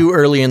 Yeah. It's too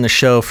early in the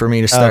show for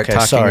me to start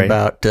talking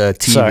about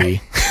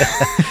TV.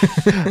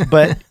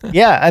 But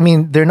yeah, I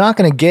mean, they're not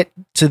going to get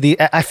to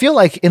I feel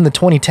like in the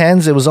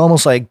 2010s, it was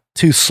almost like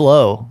too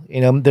slow.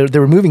 You know, they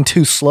were moving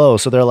too slow.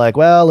 So they're like,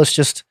 well, let's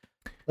just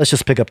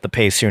pick up the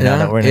pace here now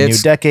that we're in a new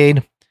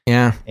decade.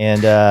 Yeah.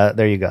 And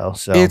there you go.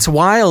 So it's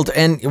wild.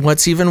 And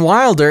what's even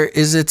wilder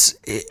is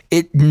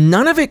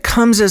none of it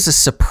comes as a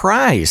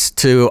surprise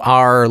to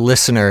our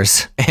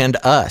listeners and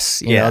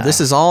us. You know,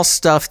 this is all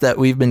stuff that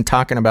we've been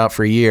talking about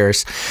for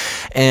years.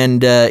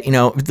 And, you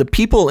know, the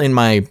people in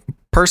my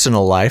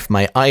personal life,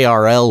 my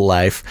IRL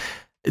life,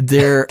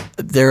 they're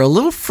a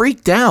little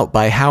freaked out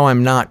by how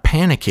I'm not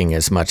panicking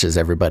as much as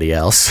everybody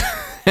else.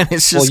 And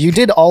it's just, well, you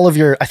did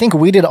I think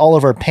we did all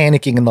of our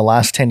panicking in the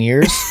last 10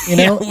 years, you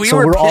know, so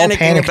we're all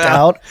panicked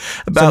out.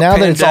 So now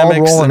that it's all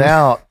rolling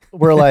out,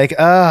 we're like,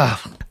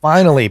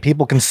 finally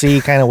people can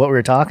see kind of what we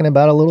were talking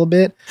about a little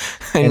bit.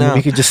 And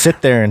we could just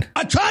sit there and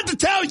I tried to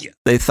tell you.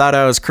 They thought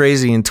I was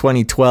crazy in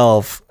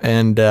 2012.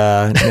 And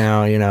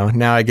now, you know,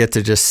 now I get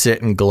to just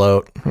sit and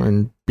gloat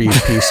and be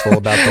peaceful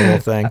about the whole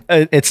thing.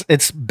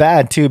 It's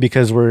bad too,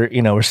 because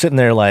we're sitting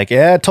there like,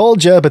 yeah, I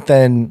told you. But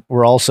then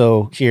we're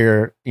also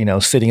here, you know,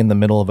 sitting in the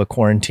middle of a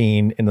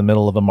quarantine, in the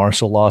middle of a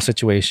martial law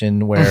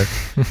situation where,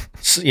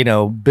 you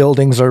know,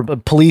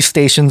 police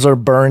stations are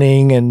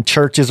burning and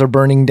churches are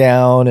burning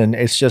down. And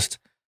it's just,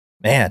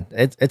 man,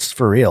 it's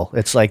for real.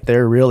 It's like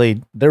they're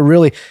really,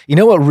 you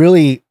know, what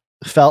really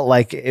felt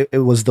like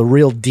it was the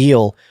real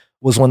deal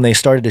was when they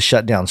started to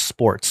shut down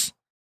sports.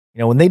 You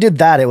know, when they did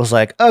that, it was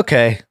like,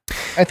 okay,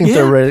 I think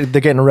they're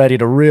getting ready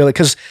to really,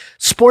 because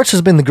sports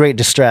has been the great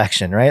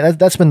distraction, right?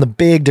 That's been the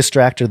big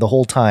distractor the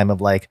whole time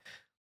of like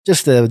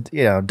just the,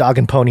 you know, dog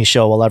and pony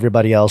show while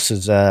everybody else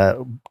is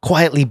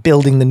quietly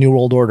building the New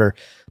World Order.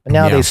 But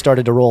now they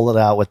started to roll it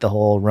out with the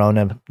whole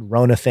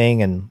Rona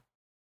thing, and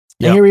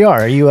here we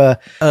are. Are you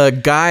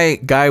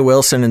Guy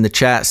Wilson in the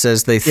chat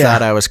says they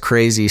thought I was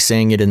crazy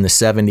saying it in the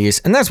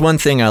 70s. And that's one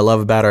thing I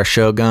love about our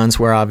show, Guns.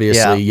 We're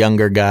obviously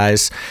younger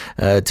guys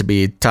to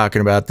be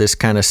talking about this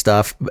kind of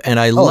stuff. And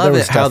I love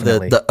it how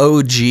the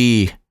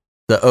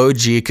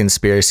OG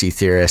conspiracy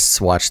theorists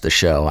watch the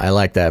show. I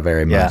like that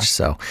very much.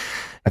 So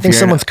I think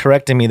someone's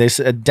correcting me. They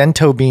said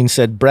Dento Bean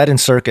said bread and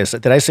circus.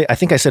 Did I say? I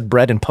think I said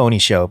bread and pony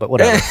show, but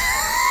whatever.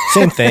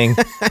 Same thing.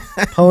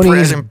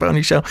 Ponies. Bread and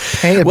pony show.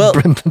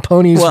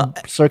 Ponies,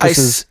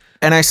 circuses.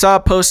 And I saw a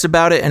post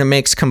about it, and it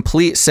makes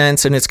complete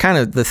sense. And it's kind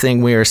of the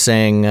thing we were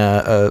saying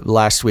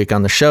last week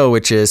on the show,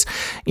 which is,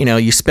 you know,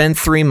 you spend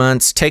 3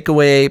 months, take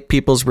away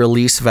people's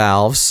release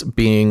valves,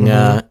 being,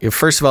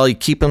 first of all, you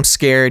keep them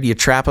scared, you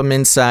trap them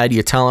inside,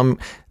 you tell them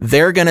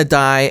they're going to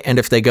die, and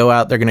if they go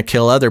out, they're going to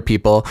kill other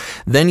people.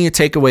 Then you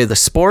take away the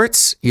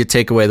sports, you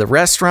take away the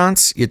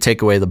restaurants, you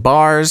take away the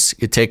bars,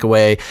 you take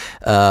away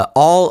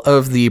all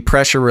of the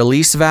pressure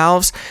release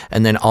valves,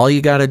 and then all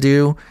you got to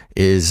do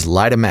is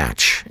light a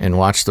match and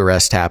watch the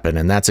rest happen.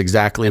 And that's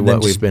exactly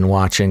what we've been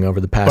watching over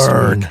the past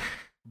week.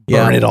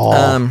 Burn it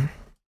all.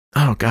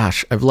 Oh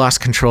gosh, I've lost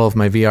control of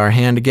my VR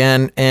hand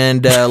again.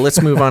 And let's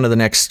move on to the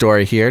next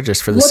story here,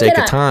 just for the sake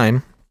of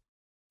time.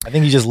 I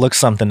think you just looked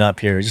something up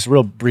here, just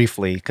real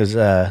briefly, because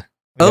Let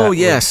me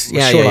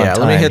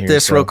hit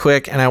this real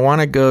quick, and I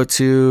want to go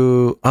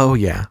to.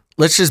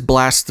 Let's just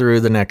blast through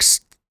the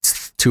next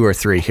 2 or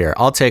 3 here.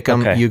 I'll take them.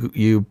 Okay.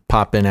 You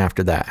pop in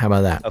after that. How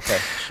about that? Okay,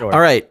 sure.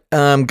 All right,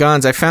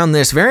 Gons, I found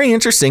this very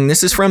interesting.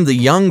 This is from the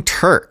Young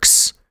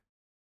Turks.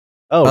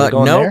 Oh, we're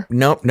going there?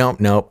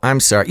 Nope.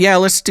 I'm sorry. Yeah,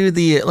 let's do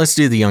the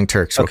Young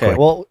Turks real quick.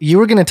 Well, you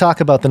were going to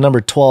talk about the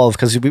number 12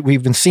 because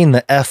we've been seeing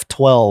the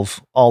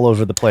F12 all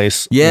over the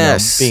place.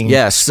 Yes.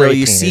 So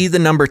you see the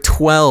number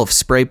 12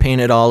 spray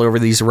painted all over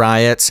these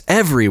riots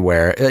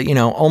everywhere.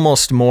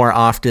 Almost more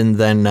often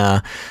than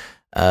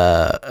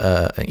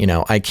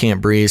I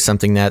can't breathe,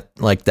 something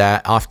like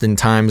that,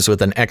 oftentimes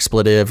with an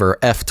expletive, or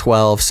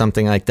F12,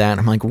 something like that. And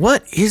I'm like,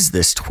 what is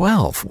this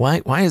 12?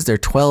 Why is there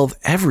 12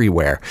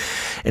 everywhere?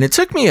 And it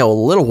took me a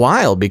little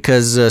while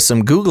because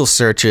some Google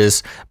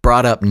searches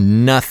brought up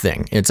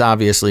nothing. It's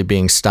obviously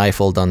being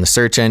stifled on the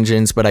search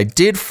engines, but I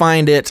did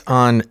find it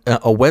on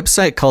a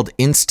website called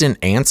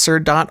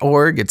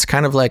instantanswer.org. It's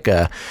kind of like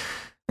a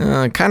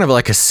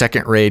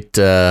second-rate,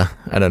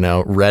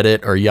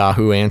 Reddit or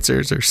Yahoo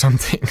Answers or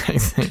something, I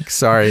think.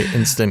 Sorry,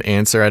 Instant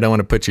Answer. I don't want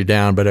to put you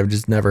down, but I've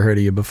just never heard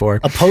of you before.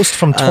 A post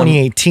from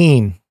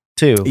 2018,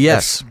 too.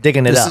 Yes.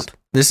 Digging it up.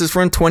 This is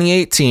from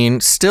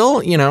 2018.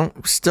 Still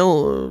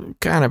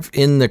kind of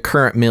in the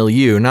current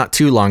milieu, not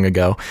too long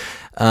ago.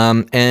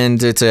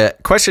 And it's a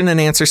question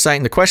and answer site.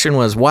 And the question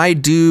was, why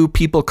do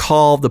people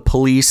call the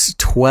police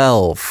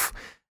 12?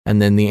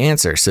 and then the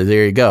answer. So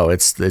there you go.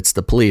 It's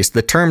the police.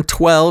 The term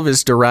 12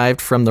 is derived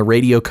from the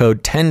radio code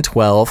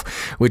 1012,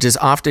 which is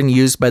often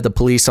used by the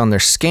police on their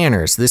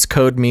scanners. This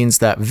code means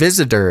that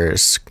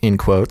visitors, in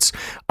quotes,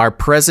 are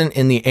present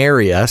in the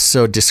area,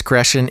 so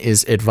discretion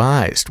is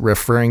advised,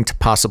 referring to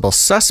possible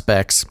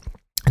suspects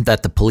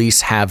that the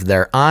police have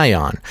their eye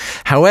on.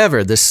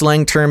 However, the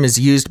slang term is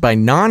used by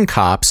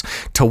non-cops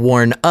to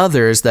warn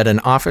others that an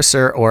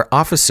officer or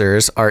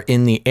officers are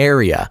in the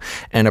area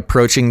and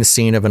approaching the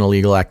scene of an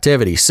illegal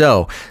activity.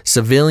 So,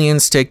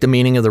 civilians take the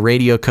meaning of the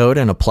radio code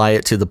and apply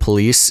it to the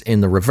police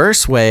in the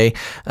reverse way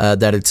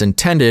that it's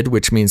intended,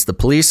 which means the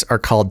police are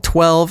called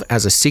 12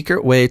 as a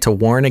secret way to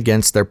warn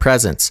against their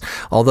presence.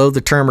 Although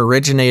the term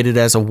originated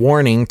as a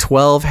warning,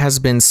 12 has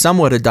been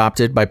somewhat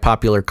adopted by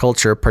popular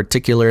culture,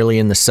 particularly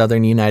in the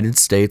southern United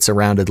States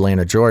around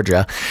Atlanta,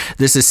 Georgia.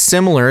 This is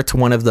similar to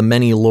one of the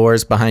many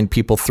lores behind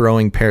people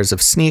throwing pairs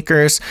of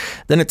sneakers.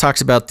 Then it talks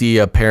about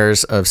the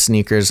pairs of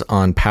sneakers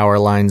on power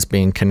lines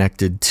being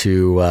connected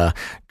to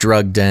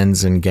drug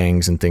dens and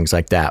gangs and things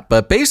like that.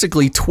 But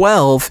basically,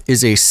 12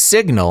 is a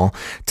signal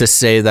to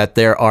say that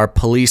there are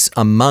police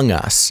among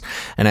us.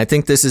 And I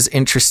think this is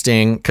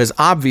interesting because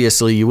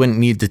obviously you wouldn't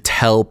need to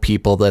tell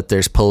people that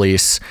there's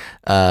police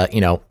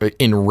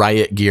in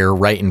riot gear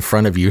right in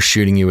front of you,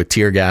 shooting you with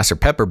tear gas or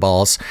pepper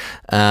balls.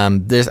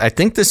 I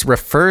think this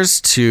refers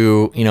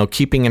to,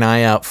 keeping an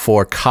eye out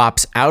for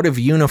cops out of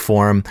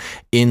uniform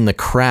in the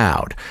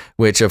crowd,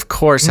 which of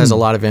course has a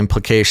lot of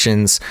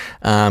implications,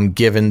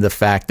 given the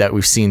fact that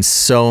we've seen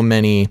so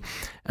many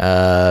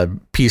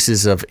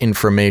pieces of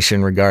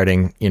information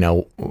regarding,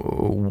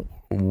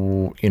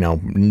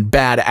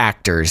 bad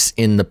actors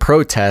in the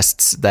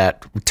protests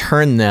that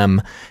turn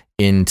them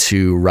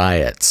into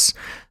riots.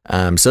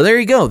 So there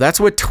you go.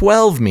 That's what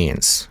 12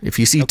 means. If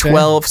you see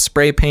 12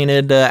 spray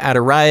painted at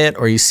a riot,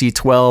 or you see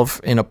 12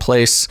 in a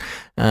place,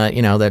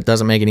 that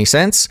doesn't make any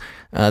sense,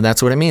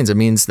 that's what it means. It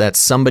means that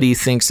somebody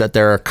thinks that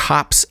there are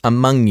cops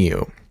among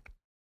you.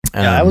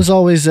 I was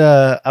always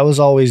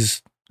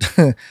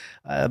the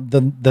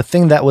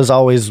thing that was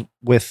always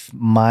with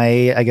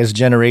my, I guess,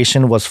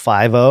 generation was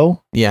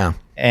 5-0. Yeah.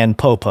 And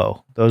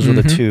Popo. Those were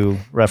the two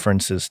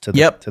references to the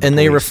Yep, to the and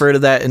police. they refer to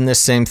that in this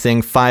same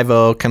thing,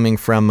 5-0, coming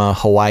from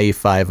Hawaii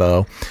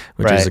 5-0,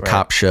 which is a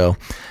cop show.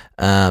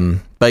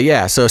 But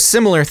yeah, so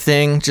similar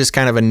thing, just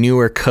kind of a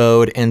newer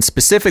code, and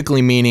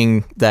specifically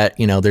meaning that,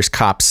 there's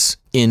cops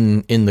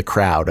in the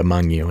crowd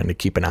among you and to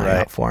keep an eye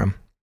out for them.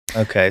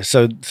 Okay,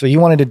 so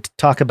you wanted to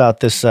talk about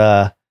this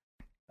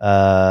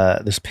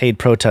this paid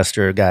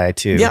protester guy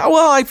too. Yeah,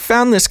 well, I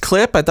found this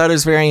clip. I thought it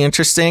was very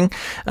interesting.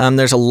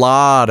 There's a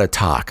lot of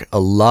talk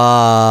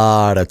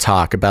about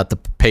the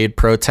paid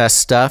protest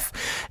stuff.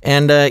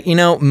 And,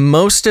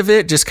 most of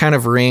it just kind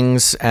of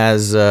rings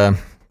as,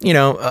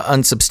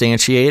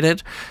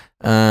 unsubstantiated.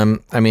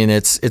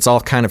 It's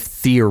all kind of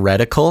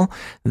theoretical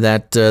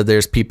that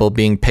there's people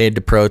being paid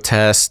to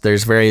protest.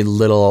 There's very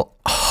little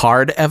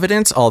hard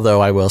evidence,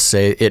 although I will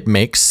say it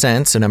makes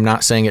sense, and I'm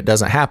not saying it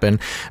doesn't happen.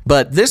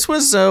 But this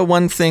was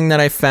one thing that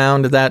I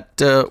found that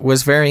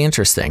was very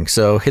interesting.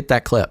 So hit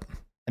that clip.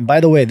 And by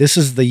the way, this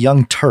is the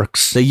Young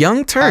Turks. The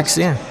Young Turks,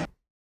 yeah.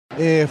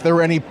 If there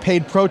were any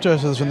paid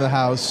protesters in the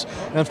house,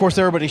 and of course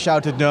everybody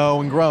shouted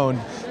no and groaned,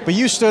 but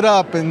you stood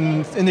up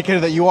and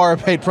indicated that you are a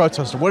paid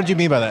protester. What did you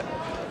mean by that?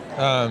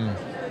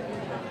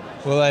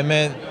 Well, I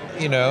meant,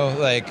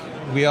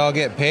 we all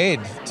get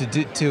paid to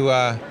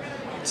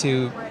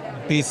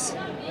be,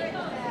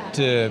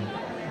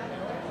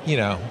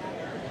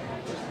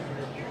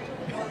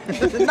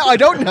 No, I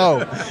don't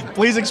know.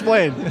 Please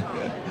explain.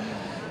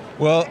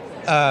 Well,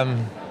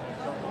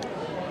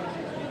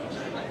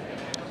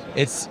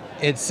 it's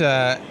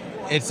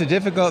a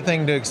difficult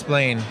thing to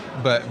explain,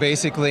 but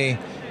basically,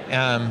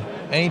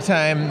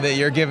 anytime that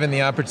you're given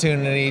the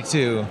opportunity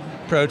to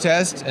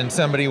protest and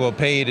somebody will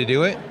pay you to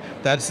do it,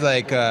 that's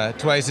like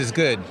twice as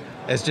good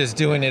as just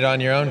doing it on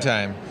your own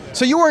time.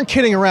 So you weren't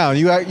kidding around.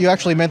 You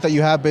actually meant that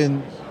you have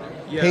been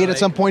paid at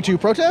some point to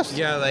protest?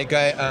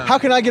 Yeah, how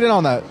can I get in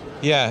on that?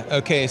 Yeah,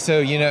 okay, so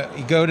you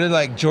go to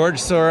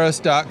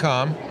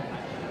GeorgeSoros.com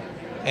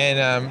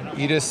and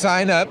you just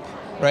sign up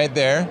right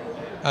there.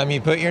 You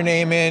put your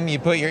name in, you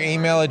put your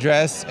email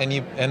address,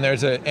 and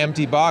there's an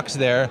empty box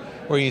there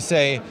where you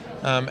say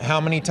how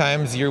many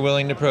times you're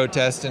willing to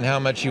protest and how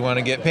much you want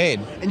to get paid.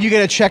 And you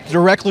get a check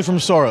directly from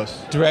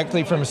Soros?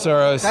 Directly from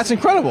Soros. That's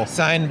incredible.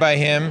 Signed by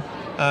him.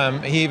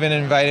 He even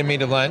invited me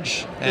to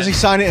lunch. Does he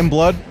sign it in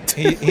blood?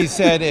 He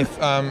said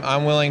if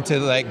I'm willing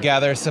to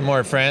gather some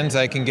more friends,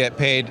 I can get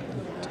paid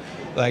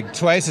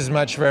twice as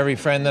much for every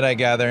friend that I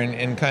gather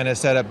and kind of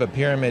set up a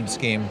pyramid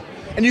scheme.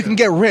 And you can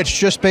get rich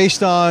just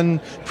based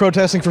on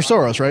protesting for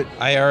Soros, right?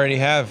 I already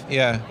have,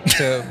 yeah.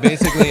 So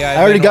basically,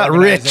 I already got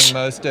rich.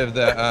 Most of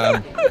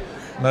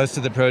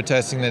the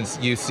protesting that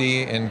you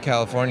see in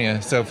California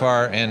so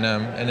far, and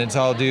it's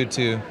all due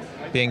to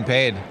being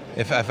paid.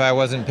 If I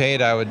wasn't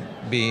paid, I would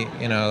be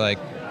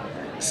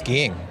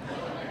skiing.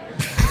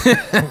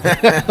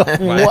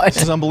 What?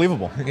 This is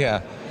unbelievable.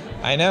 Yeah.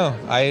 I know.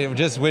 I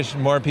just wish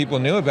more people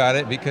knew about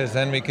it, because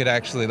then we could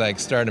actually like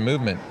start a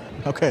movement.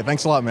 Okay,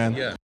 thanks a lot, man.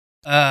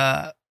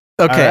 Yeah. Okay.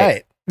 All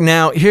right.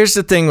 Now, here's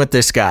the thing with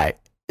this guy.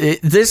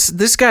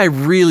 This guy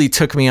really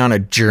took me on a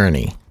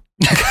journey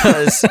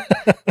because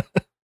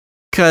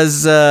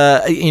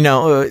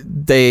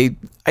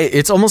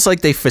it's almost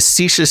like they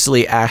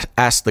facetiously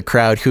asked the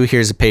crowd who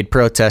here's a paid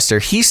protester.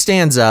 He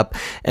stands up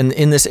and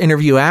in this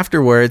interview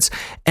afterwards,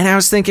 and I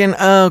was thinking,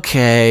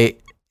 okay,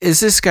 is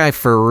this guy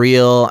for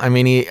real? I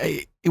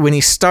mean, when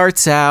he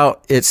starts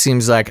out, it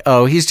seems like,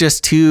 oh,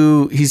 he's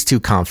too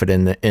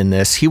confident in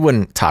this. He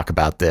wouldn't talk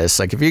about this.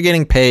 Like, if you're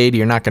getting paid,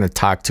 you're not going to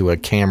talk to a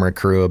camera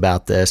crew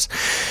about this.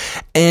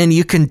 And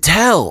you can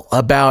tell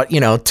about,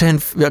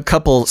 a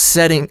couple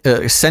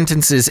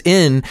sentences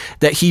in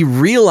that he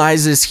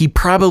realizes he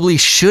probably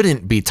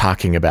shouldn't be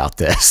talking about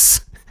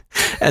this.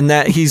 And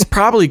that he's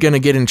probably going to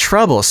get in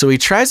trouble. So he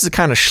tries to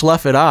kind of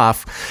slough it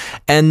off.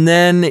 And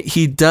then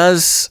he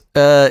does,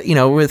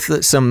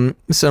 with some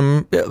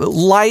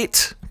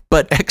light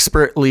but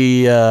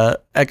expertly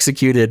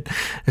executed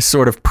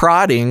sort of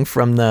prodding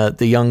from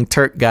the Young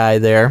Turk guy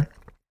there,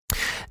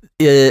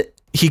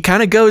 he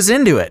kind of goes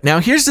into it.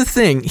 Now, here's the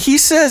thing. He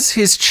says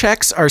his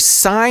checks are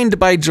signed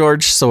by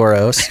George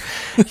Soros.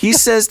 He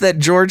says that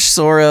George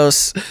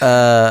Soros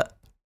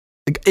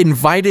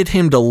invited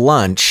him to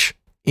lunch.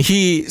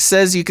 He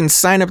says you can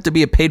sign up to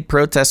be a paid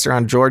protester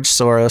on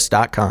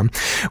GeorgeSoros.com,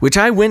 which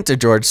I went to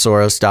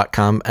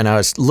GeorgeSoros.com and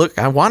I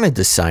wanted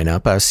to sign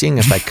up. I was seeing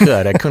if I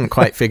could. I couldn't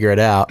quite figure it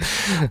out.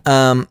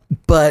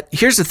 But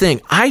here's the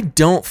thing. I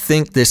don't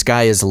think this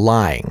guy is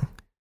lying,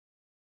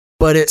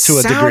 but it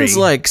sounds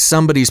like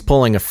somebody's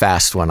pulling a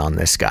fast one on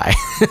this guy.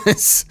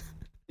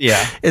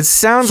 Yeah. It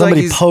sounds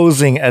somebody like he's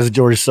posing as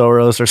George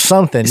Soros or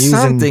something.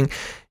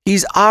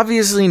 He's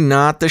obviously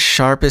not the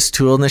sharpest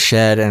tool in the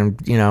shed,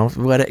 and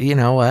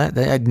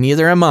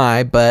neither am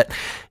I. But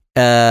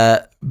I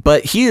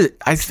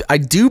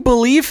do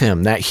believe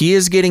him that he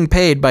is getting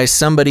paid by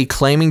somebody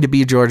claiming to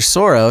be George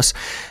Soros,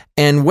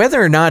 and whether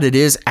or not it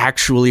is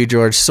actually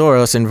George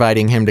Soros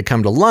inviting him to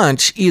come to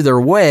lunch, either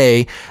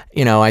way,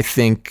 I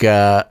think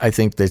that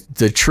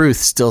the truth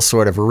still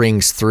sort of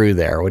rings through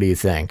there. What do you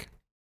think?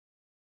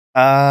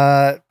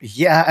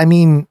 Yeah, I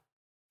mean,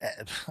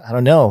 I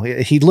don't know.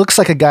 He looks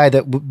like a guy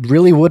that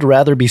really would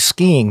rather be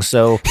skiing.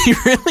 So he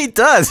really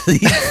does.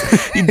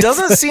 He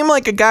doesn't seem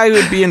like a guy who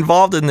would be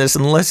involved in this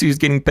unless he was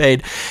getting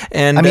paid.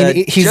 And I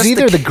mean, he's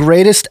either the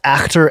greatest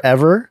actor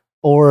ever,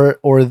 or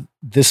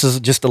this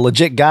is just a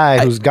legit guy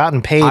who's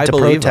gotten paid to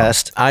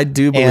protest. I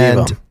do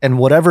believe him. And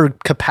whatever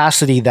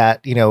capacity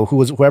that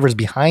whoever's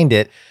behidon't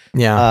it.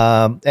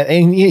 Yeah.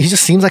 And he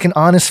just seems like an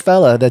honest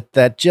fella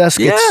that just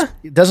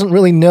doesn't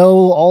really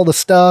know all the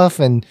stuff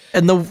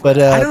but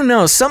I don't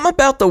know, something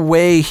about the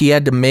way he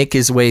had to make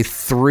his way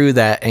through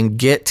that and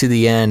get to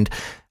the end.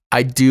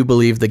 I do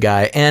believe the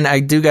guy. And I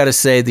do got to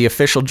say, the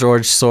official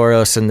George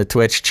Soros in the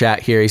Twitch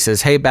chat here, he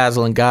says, "Hey,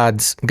 Basil and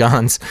Gons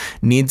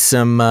need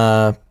some,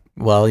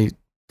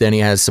 then he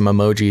has some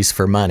emojis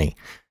for money."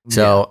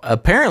 So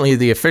apparently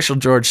the official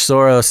George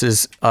Soros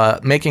is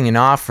making an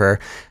offer.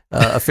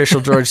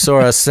 Official George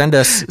Soros, send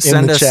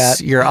us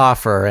your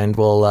offer and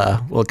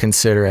we'll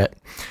consider it.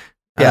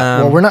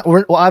 Yeah.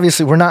 Well,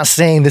 obviously we're not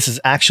saying this is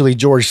actually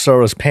George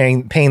Soros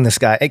paying this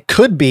guy. It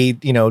could be,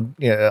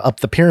 up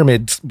the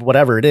pyramid,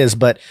 whatever it is.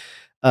 But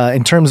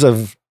in terms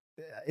of,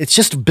 it's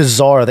just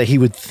bizarre that he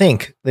would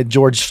think that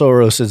George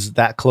Soros is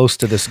that close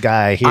to this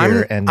guy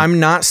here.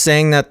 I'm not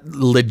saying that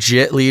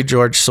legitly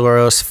George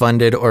Soros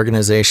funded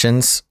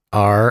organizations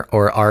are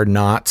or are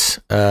not,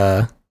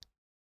 like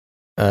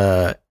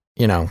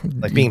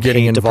being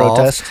getting paid involved, to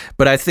protest.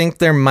 But I think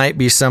there might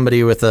be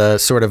somebody with a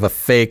sort of a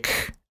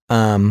fake,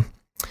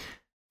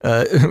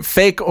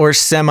 fake or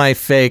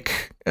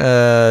semi-fake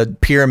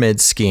pyramid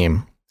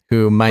scheme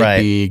who might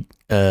be,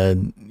 well,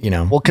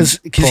 because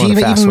he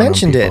even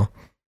mentioned it.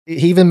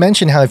 He even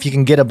mentioned how if you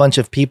can get a bunch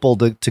of people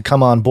to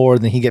come on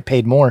board, then he gets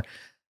paid more.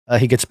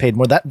 He gets paid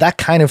more. That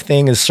kind of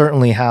thing is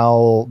certainly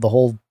how the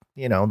whole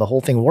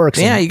thing works.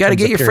 Yeah, you got to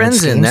get your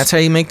friends in. That's how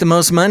you make the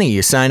most money.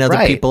 You sign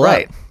other people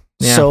up.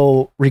 Yeah.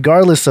 So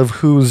regardless of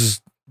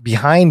who's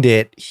behind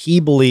it,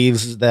 he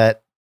believes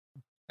that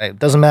it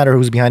doesn't matter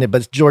who's behind it,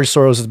 but George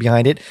Soros is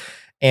behind it.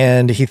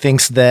 And he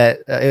thinks that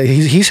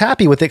he's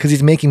happy with it because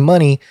he's making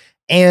money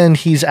and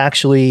he's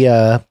actually,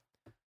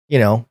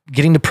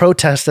 getting to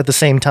protest at the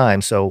same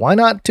time. So why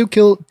not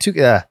kill two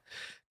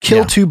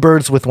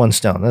birds with one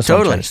stone? That's what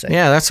I'm trying to say.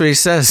 Yeah, that's what he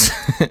says.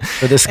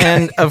 For this guy.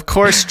 And of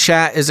course,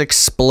 chat is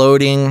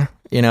exploding,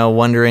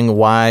 wondering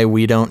why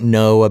we don't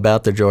know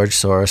about the George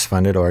Soros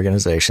funded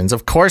organizations.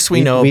 Of course, we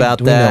know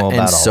about that.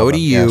 And so do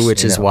you,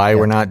 which is why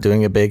we're not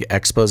doing a big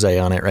expose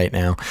on it right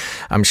now.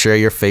 I'm sure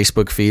your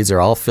Facebook feeds are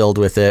all filled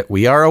with it.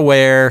 We are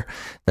aware.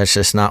 That's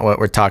just not what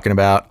we're talking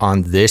about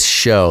on this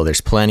show.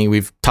 There's plenty.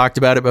 We've talked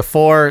about it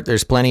before.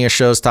 There's plenty of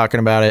shows talking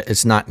about it.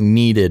 It's not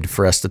needed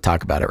for us to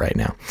talk about it right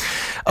now.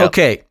 Yep.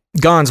 Okay.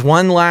 Gons,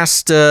 one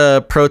last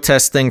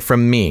protest thing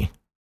from me.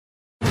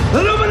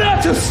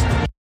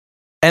 Illuminatus!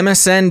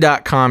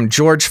 MSN.com,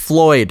 George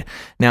Floyd.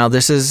 Now,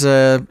 this is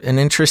an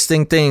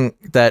interesting thing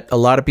that a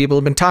lot of people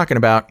have been talking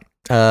about.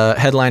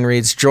 Headline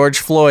reads, George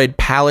Floyd,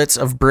 pallets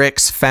of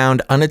bricks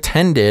found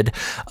unattended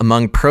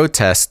among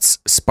protests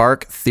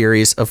spark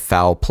theories of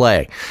foul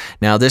play.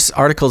 Now, this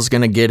article is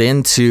going to get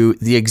into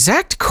the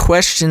exact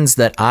questions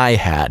that I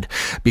had,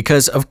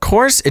 because of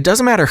course, it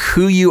doesn't matter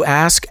who you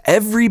ask.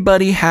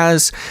 Everybody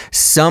has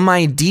some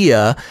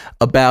idea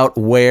about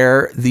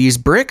where these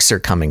bricks are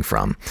coming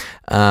from.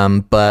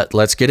 But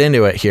let's get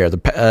into it here.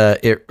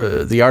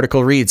 The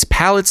article reads,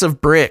 pallets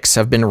of bricks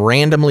have been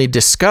randomly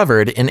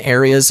discovered in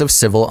areas of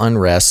civil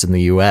unrest in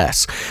the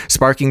U.S.,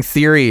 sparking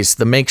theories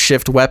the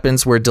makeshift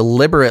weapons were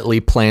deliberately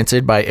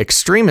planted by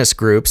extremist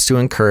groups to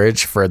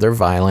encourage further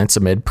violence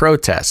amid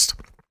protest.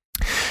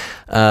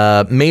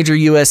 Major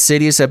U.S.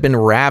 cities have been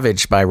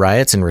ravaged by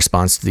riots in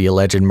response to the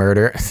alleged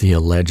murder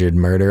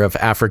of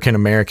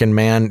African-American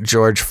man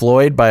George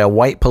Floyd by a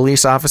white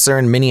police officer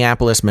in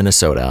Minneapolis,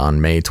 Minnesota on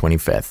May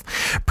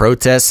 25th.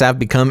 Protests have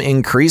become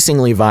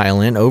increasingly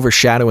violent,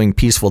 overshadowing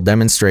peaceful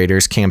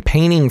demonstrators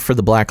campaigning for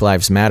the Black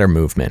Lives Matter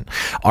movement.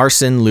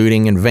 Arson,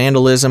 looting, and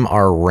vandalism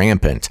are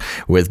rampant,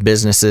 with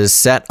businesses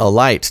set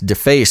alight,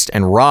 defaced,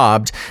 and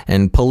robbed,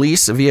 and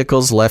police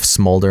vehicles left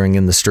smoldering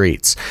in the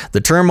streets.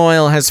 The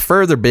turmoil has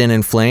further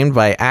been inflamed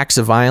by acts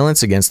of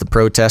violence against the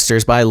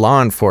protesters by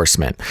law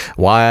enforcement.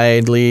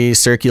 Widely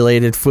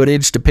circulated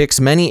footage depicts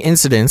many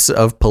incidents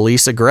of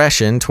police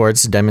aggression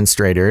towards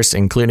demonstrators,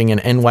 including an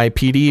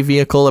NYPD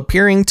vehicle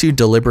appearing to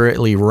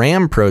deliberately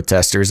ram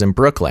protesters in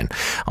Brooklyn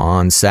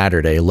on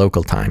Saturday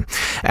local time,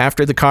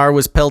 after the car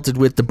was pelted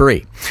with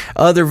debris.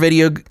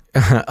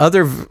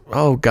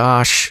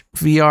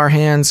 VR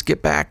hands,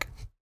 get back.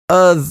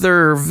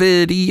 Other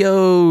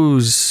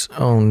videos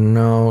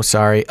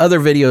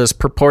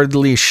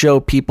purportedly show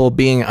people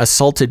being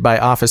assaulted by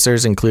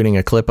officers, including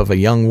a clip of a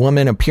young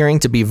woman appearing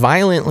to be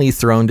violently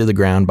thrown to the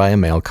ground by a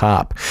male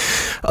cop.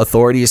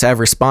 Authorities have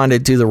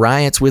responded to the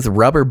riots with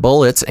rubber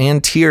bullets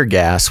and tear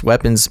gas,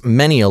 weapons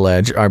many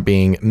allege are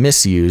being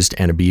misused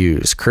and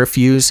abused.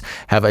 Curfews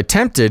have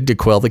attempted to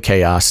quell the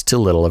chaos to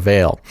little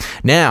avail.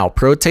 Now,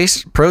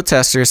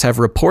 protesters have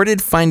reported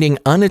finding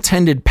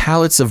unattended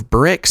pallets of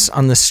bricks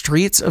on the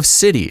streets of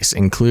cities,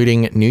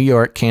 including New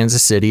York,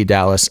 Kansas City,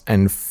 Dallas,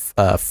 and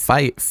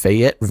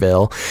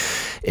Fayetteville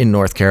in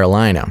North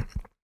Carolina.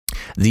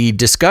 The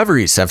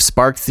discoveries have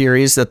sparked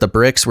theories that the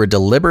bricks were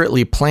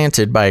deliberately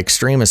planted by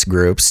extremist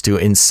groups to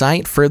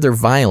incite further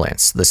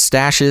violence. The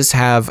stashes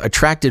have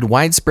attracted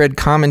widespread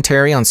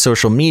commentary on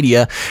social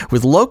media,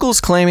 with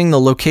locals claiming the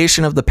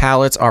location of the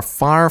pallets are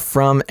far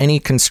from any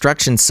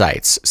construction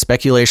sites.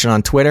 Speculation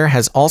on Twitter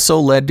has also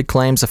led to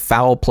claims of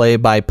foul play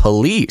by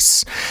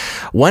police.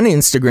 One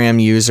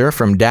Instagram user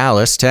from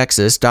Dallas,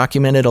 Texas,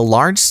 documented a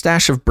large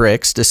stash of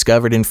bricks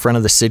discovered in front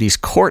of the city's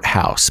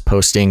courthouse,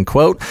 posting,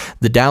 quote,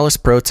 "The Dallas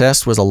protest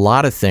was a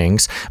lot of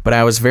things, but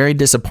I was very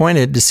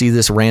disappointed to see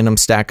this random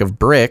stack of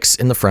bricks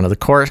in the front of the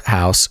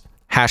courthouse.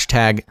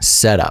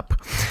 #setup.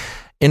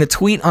 In a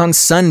tweet on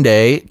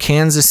Sunday,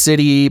 Kansas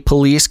City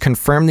police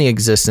confirmed the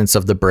existence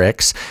of the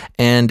bricks,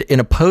 and in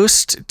a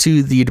post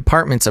to the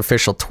department's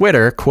official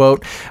Twitter,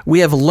 quote, "We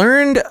have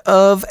learned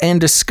of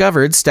and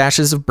discovered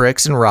stashes of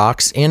bricks and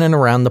rocks in and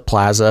around the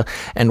plaza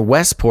and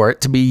Westport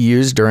to be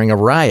used during a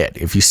riot.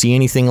 If you see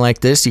anything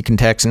like this, you can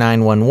text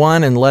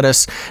 911 and let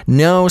us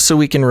know so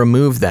we can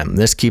remove them.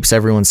 This keeps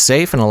everyone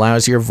safe and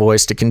allows your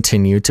voice to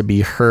continue to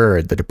be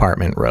heard," the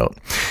department wrote.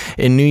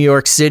 In New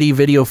York City,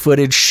 video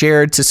footage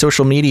shared to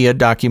social media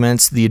documents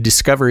the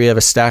discovery of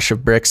a stash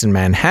of bricks in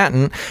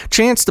Manhattan,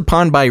 chanced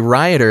upon by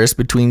rioters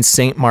between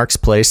St. Mark's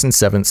Place and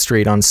 7th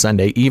Street on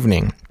Sunday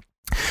evening.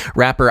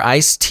 Rapper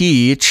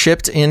Ice-T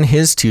chipped in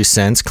his 2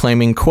 cents,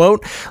 claiming,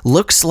 quote,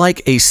 "Looks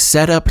like a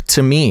setup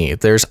to me.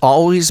 There's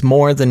always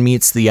more than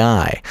meets the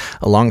eye,"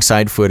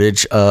 alongside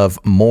footage of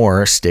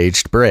more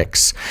staged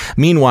bricks.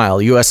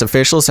 Meanwhile, U.S.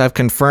 officials have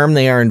confirmed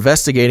they are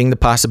investigating the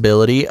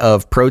possibility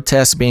of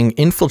protests being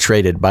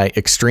infiltrated by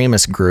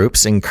extremist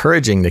groups,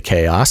 encouraging the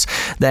chaos.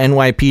 The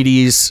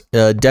NYPD's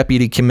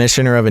Deputy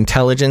Commissioner of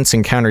Intelligence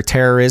and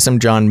Counterterrorism,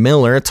 John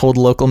Miller, told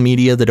local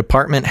media the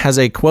department has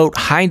a, quote,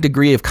 "high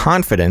degree of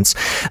confidence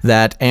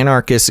that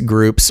anarchist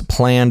groups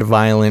planned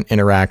violent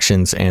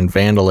interactions and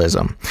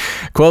vandalism."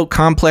 Quote,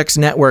 "Complex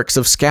networks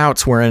of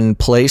scouts were in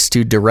place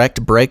to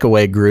direct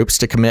breakaway groups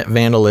to commit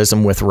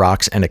vandalism with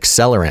rocks and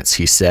accelerants,"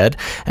 he said,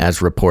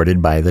 as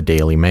reported by the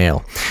Daily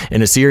Mail.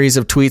 In a series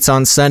of tweets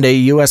on Sunday,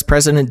 U.S.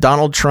 President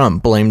Donald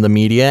Trump blamed the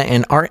media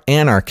and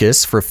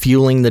anarchists for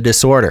fueling the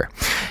disorder.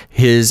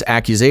 His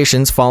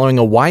accusations following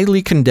a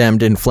widely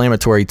condemned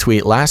inflammatory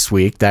tweet last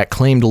week that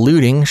claimed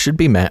looting should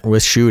be met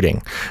with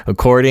shooting.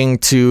 According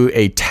to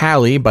a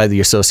tally by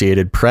the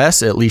Associated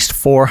Press, at least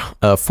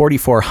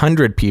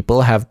 4,400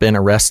 people have been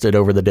arrested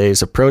over the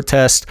days of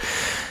protest.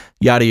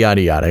 Yada, yada,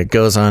 yada. It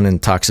goes on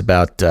and talks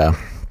about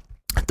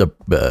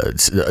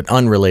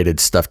unrelated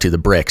stuff to the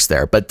bricks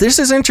there. But this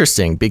is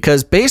interesting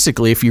because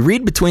basically, if you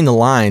read between the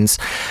lines,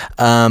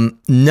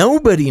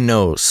 nobody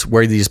knows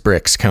where these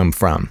bricks come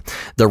from.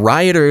 The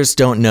rioters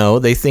don't know.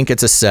 They think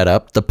it's a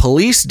setup. The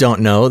police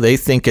don't know. They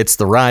think it's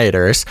the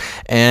rioters.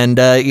 And,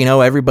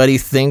 everybody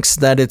thinks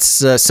that it's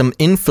some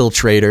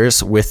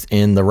infiltrators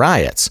within the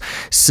riots.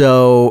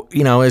 So,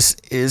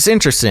 it's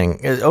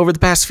interesting. Over the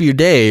past few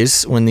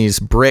days, when these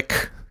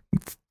brick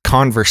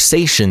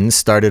conversations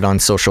started on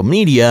social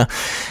media,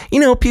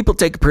 people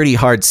take a pretty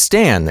hard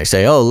stand. They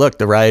say, oh, look,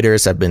 the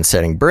rioters have been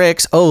setting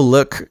bricks. Oh,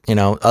 look,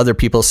 other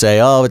people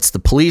say, oh, it's the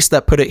police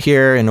that put it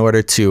here in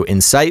order to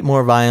incite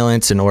more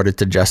violence, in order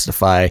to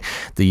justify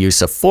the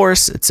use of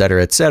force, et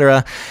cetera, et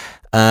cetera.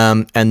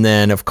 And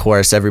then, of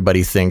course,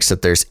 everybody thinks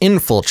that there's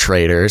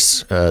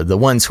infiltrators, the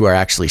ones who are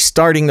actually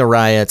starting the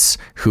riots,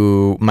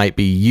 who might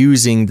be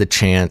using the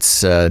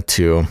chance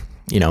to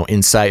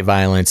incite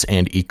violence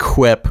and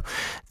equip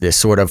this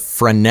sort of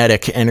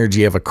frenetic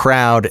energy of a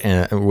crowd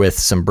with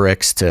some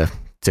bricks to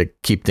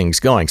keep things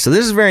going. So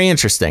this is very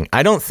interesting.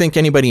 I don't think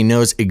anybody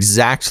knows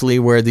exactly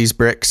where these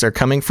bricks are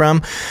coming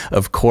from.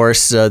 Of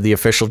course, the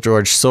official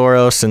George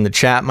Soros in the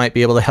chat might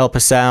be able to help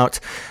us out,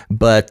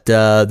 but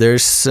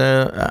there's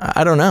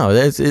I don't know.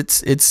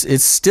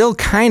 It's still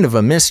kind of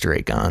a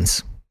mystery,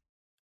 Gons.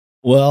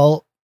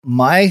 Well,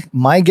 my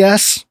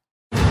guess.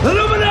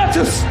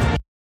 Illuminatus!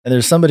 And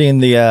there's somebody in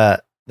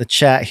the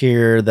chat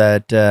here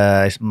that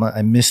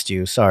I missed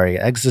you. Sorry.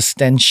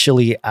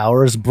 Existentially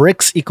ours.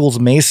 Bricks equals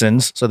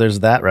Masons. So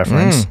there's that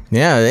reference.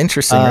 Yeah,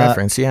 interesting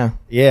reference. Yeah.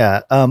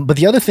 Yeah. But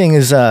the other thing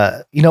is,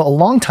 a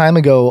long time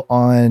ago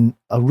on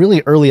a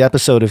really early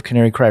episode of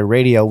Canary Cry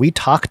Radio, we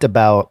talked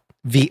about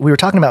we were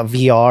talking about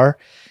VR and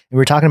we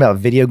were talking about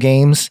video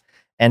games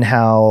and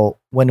how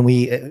when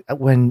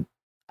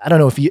I don't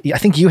know if I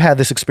think you had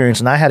this experience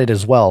and I had it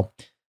as well,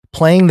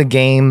 playing the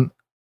game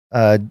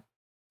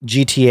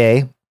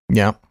GTA.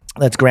 Yeah.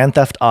 That's Grand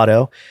Theft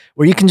Auto,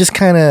 where you can just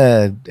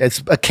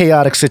it's a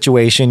chaotic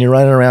situation. You're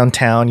running around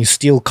town, you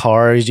steal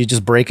cars, you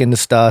just break into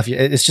stuff.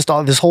 It's just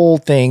all this whole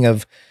thing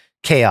of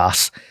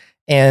chaos.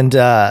 And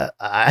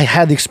I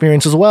had the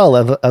experience as well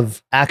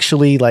of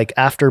actually, like,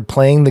 after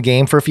playing the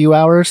game for a few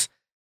hours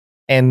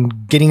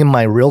and getting in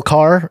my real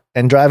car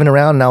and driving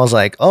around, and I was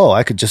like, oh,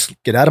 I could just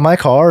get out of my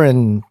car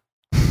and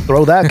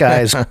throw that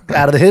guy's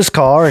out of his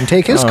car and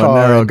take his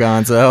car. No,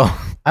 Gonzo.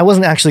 I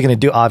wasn't actually going to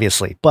do,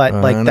 obviously, but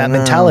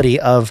mentality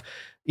of,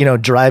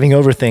 driving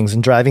over things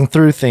and driving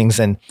through things.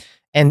 And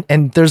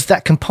there's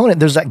that component,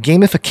 there's that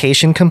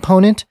gamification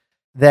component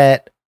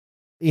that,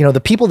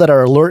 the people that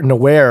are alert and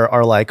aware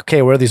are like,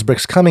 okay, where are these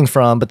bricks coming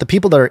from? But the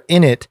people that are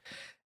in it,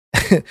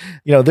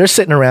 they're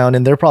sitting around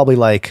and they're probably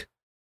like,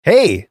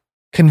 hey,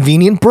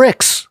 convenient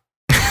bricks.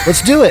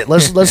 Let's do it.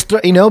 Let's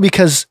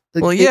because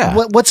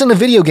what's in a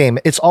video game?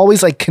 It's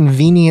always like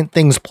convenient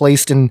things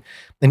placed in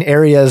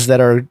areas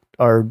that are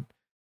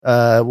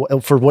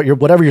for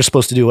whatever you're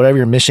supposed to do, whatever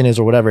your mission is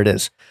or whatever it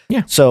is.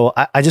 Yeah. So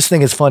I just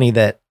think it's funny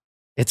that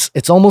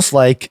it's almost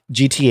like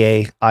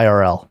GTA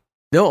IRL.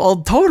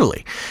 Oh,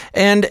 totally.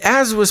 And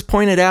as was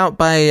pointed out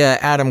by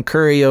Adam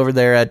Curry over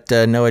there at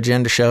No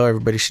Agenda Show,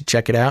 everybody should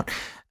check it out.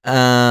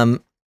 A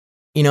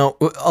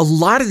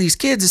lot of these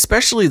kids,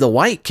 especially the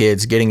white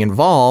kids getting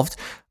involved,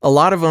 a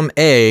lot of them,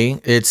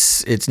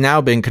 it's now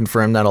been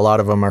confirmed that a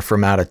lot of them are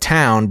from out of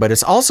town, but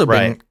it's also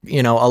been,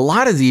 a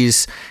lot of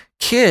these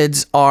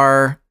kids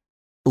are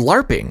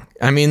LARPing.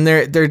 I mean,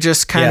 they're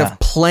just kind of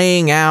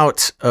playing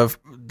out of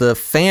the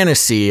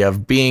fantasy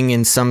of being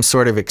in some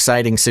sort of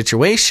exciting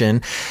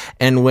situation.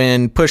 And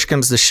when push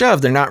comes to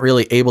shove, they're not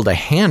really able to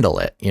handle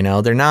it.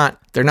 They're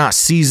not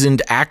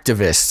seasoned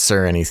activists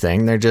or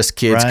anything. They're just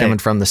kids coming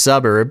from the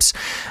suburbs.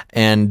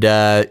 And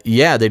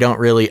they don't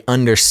really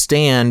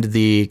understand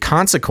the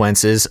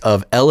consequences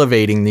of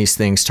elevating these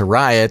things to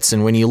riots.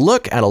 And when you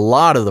look at a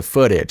lot of the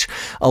footage,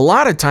 a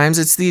lot of times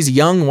it's these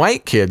young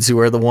white kids who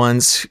are the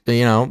ones,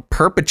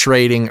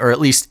 perpetrating or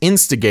at least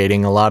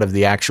instigating a lot of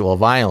the actual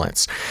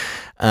violence.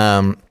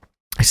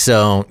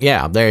 So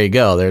yeah, there you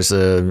go. There's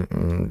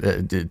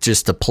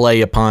just to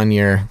play upon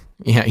your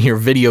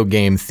video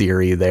game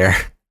theory there.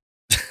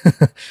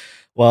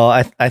 Well,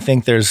 I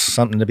think there's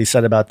something to be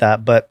said about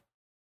that, but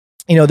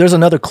there's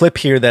another clip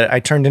here that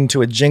I turned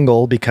into a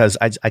jingle because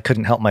I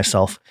couldn't help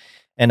myself,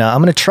 and I'm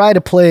going to try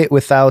to play it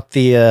without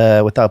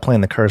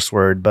playing the curse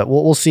word, but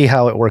we'll see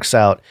how it works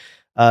out.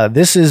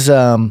 This is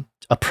a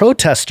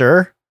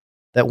protester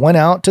that went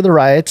out to the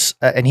riots,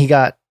 and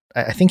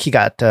I think he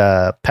got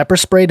pepper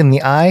sprayed in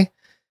the eye.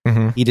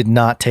 Mm-hmm. He did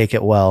not take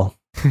it well.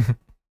 You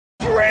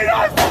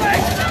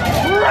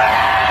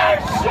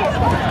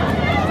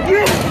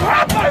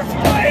have us,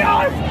 play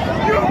us,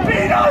 you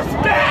beat us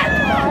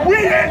back, we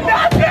did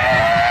nothing!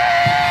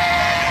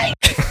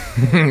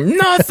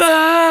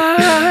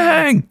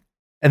 Nothing!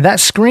 And that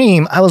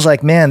scream, I was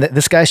like, man,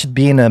 this guy should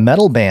be in a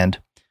metal band.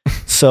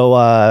 So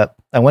I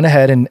went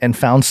ahead and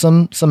found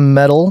some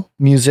metal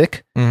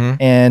music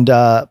and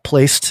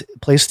placed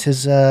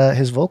his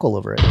vocal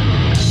over it.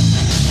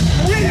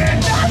 We did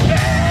nothing!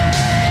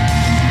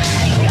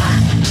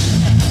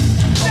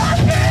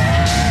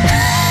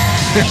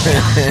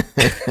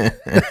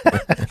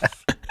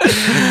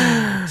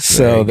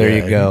 So there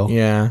you go.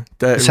 Yeah.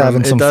 Just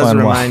having some does fun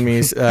remind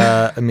me,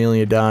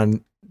 Amelia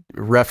Dawn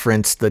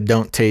referenced the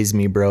 "Don't tase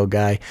me, bro"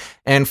 guy.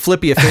 And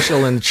Flippy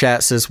Official in the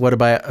chat says, what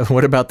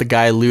about the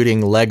guy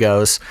looting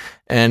Legos?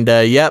 And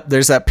yep,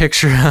 there's that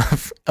picture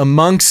of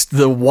amongst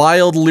the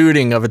wild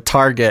looting of a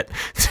Target,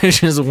 there's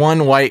just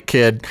one white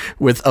kid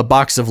with a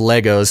box of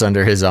Legos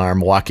under his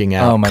arm walking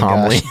out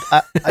calmly.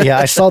 Gosh.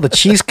 I saw the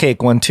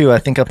cheesecake one too. I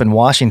think up in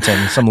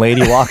Washington, some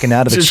lady walking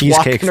out of the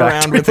cheesecake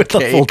factory with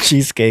the full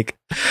cheesecake.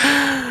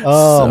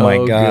 Oh so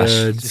my gosh.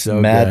 Good. Just So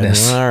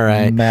madness. Good. All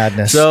right.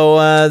 Madness.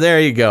 So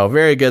there you go.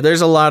 Very good.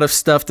 There's a lot of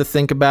stuff to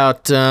think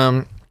about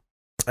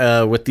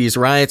with these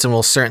riots, and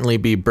we'll certainly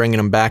be bringing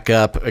them back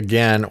up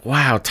again.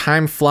 Wow,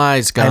 time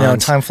flies, guys. I know,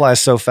 time flies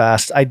so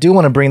fast. I do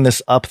want to bring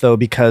this up though,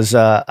 because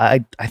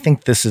I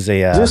think this is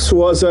a this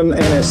was an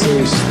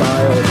NSA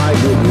style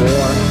hybrid war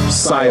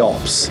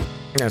psyops.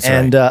 That's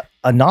and right.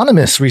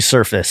 Anonymous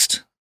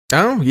resurfaced.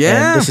 Oh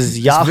yeah, And this is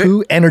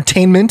Yahoo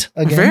Entertainment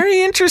again.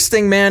 Very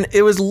interesting, man.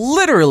 It was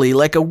literally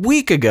like a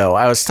week ago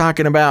I was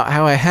talking about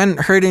how I hadn't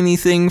heard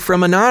anything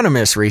from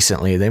Anonymous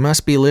recently. They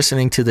must be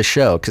listening to the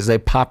show because they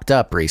popped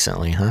up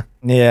recently, huh?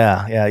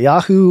 Yeah.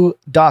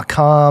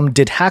 Yahoo.com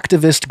did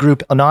hacktivist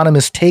group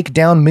Anonymous take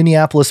down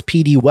Minneapolis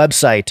PD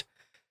website.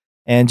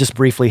 And just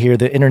briefly here,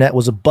 the internet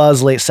was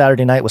abuzz late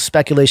Saturday night with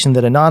speculation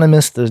that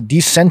Anonymous, the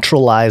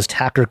decentralized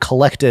hacker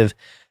collective,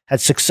 had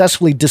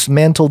successfully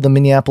dismantled the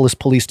Minneapolis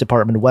Police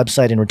Department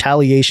website in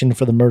retaliation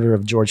for the murder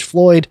of George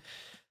Floyd.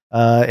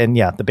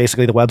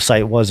 Basically the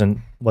website wasn't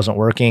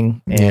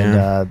working,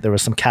 and there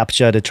was some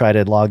CAPTCHA to try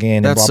to log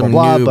in. That's and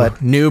blah some blah blah.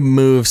 But noob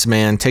moves,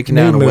 man. Taking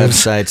down a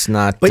website's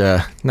not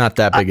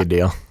that big a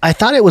deal. I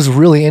thought it was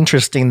really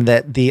interesting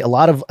that a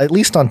lot of, at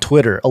least on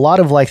Twitter, a lot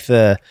of like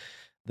the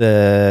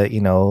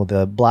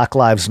Black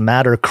Lives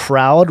Matter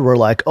crowd were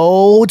like,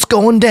 "Oh, it's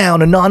going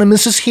down.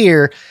 Anonymous is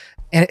here."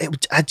 And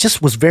it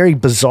just was very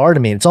bizarre to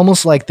me. It's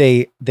almost like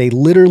they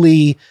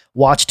literally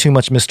watched too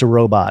much Mr.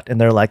 Robot,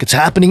 and they're like, "It's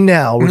happening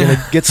now. We're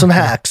gonna get some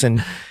hacks."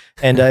 And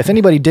if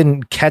anybody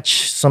didn't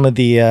catch some of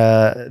the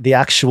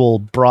actual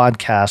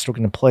broadcast, we're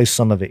gonna play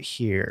some of it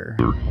here.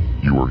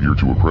 You are here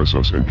to oppress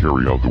us and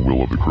carry out the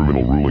will of the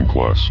criminal ruling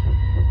class.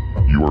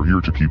 You are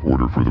here to keep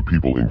order for the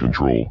people in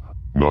control,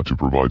 not to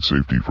provide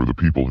safety for the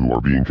people who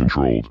are being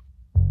controlled.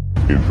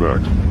 In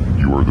fact,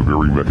 you are the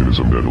very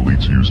mechanism that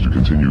elites use to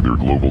continue their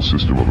global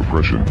system of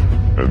oppression,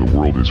 and the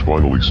world is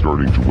finally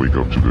starting to wake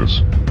up to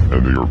this,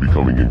 and they are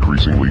becoming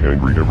increasingly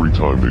angry every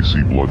time they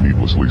see blood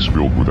needlessly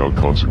spilled without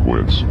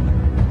consequence.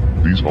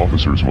 These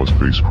officers must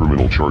face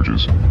criminal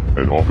charges,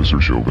 and Officer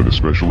Chauvin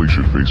especially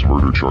should face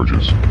murder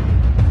charges.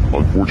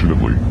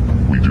 Unfortunately,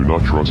 we do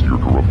not trust your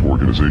corrupt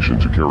organization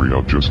to carry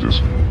out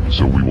justice,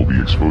 so we will be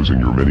exposing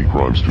your many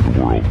crimes to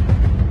the world.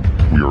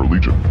 We are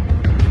Legion.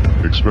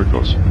 Expect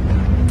us.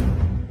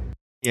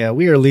 Yeah,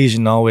 We Are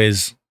Legion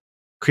always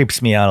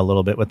creeps me out a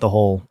little bit with the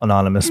whole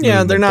Anonymous movement.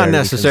 Yeah, they're not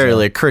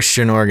necessarily a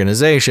Christian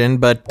organization,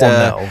 but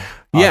no,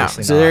 yeah,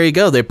 so there you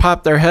go. They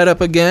popped their head up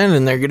again,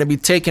 and they're going to be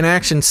taking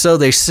action, so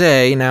they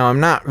say. Now, I'm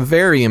not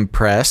very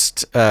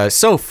impressed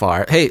so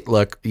far. Hey,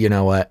 look, you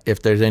know what?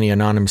 If there's any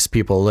anonymous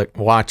people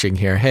watching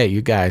here, hey,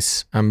 you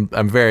guys,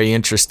 I'm very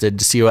interested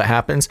to see what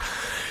happens.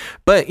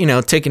 But,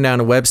 taking down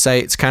a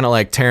website, it's kind of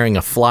like tearing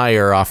a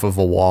flyer off of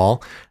a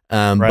wall.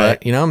 Right.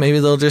 But, maybe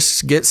they'll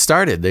just get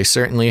started. They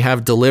certainly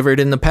have delivered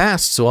in the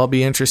past, so I'll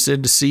be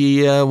interested to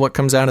see what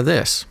comes out of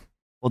this.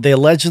 Well, they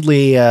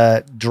allegedly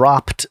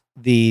dropped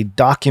the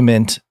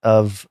document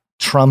of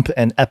Trump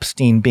and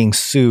Epstein being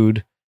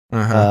sued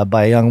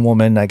by a young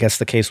woman. I guess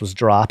the case was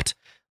dropped.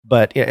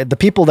 But the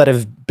people that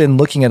have been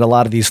looking at a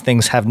lot of these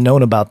things have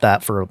known about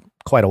that for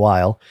quite a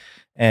while.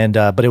 And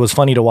but it was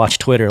funny to watch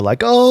Twitter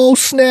like, oh,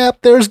 snap,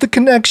 there's the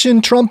connection.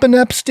 Trump and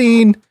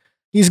Epstein.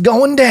 He's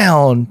going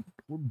down.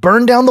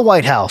 Burn down the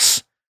White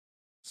House.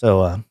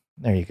 So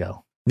there you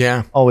go.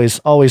 Yeah. Always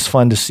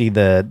fun to see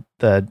the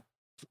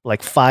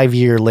like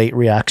 5-year late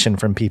reaction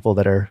from people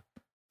that are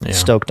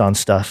stoked on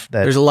stuff.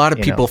 There's a lot of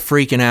people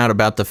freaking out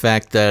about the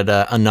fact that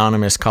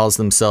Anonymous calls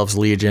themselves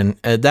Legion.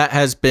 That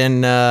has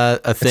been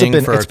a thing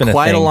for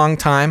quite a long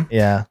time.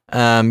 Yeah.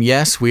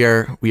 Yes, we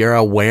are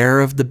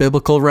aware of the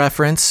biblical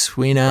reference.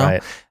 We know.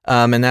 Right.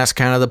 And that's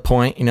kind of the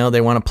point.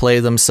 They want to play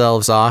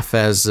themselves off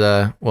as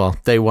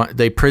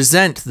they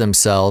present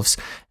themselves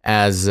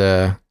as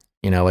a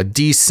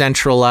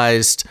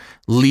decentralized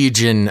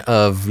legion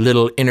of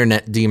little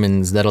internet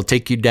demons that'll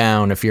take you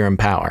down if you're in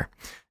power.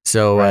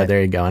 So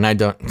there you go. And I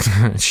don't,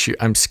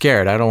 I'm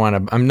scared. I don't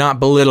want to, I'm not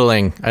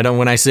belittling.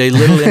 When I say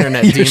little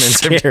internet You're demons.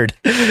 Scared.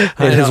 It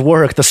has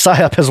worked. The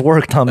PSYOP has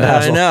worked on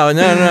Basil. No.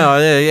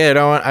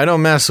 Yeah, I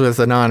don't mess with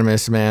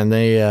Anonymous, man.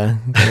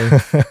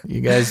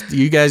 You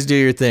guys do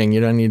your thing. You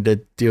don't need to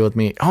deal with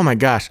me. Oh my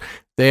gosh.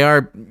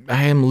 I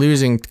am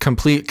losing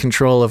complete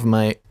control of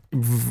my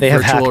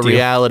virtual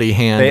reality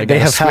hand. They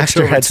have hacked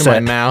your headset. To my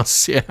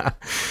mouse. Yeah.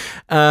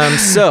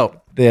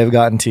 So they have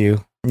gotten to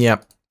you.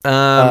 Yep.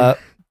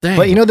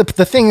 But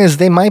the thing is,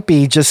 they might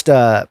be just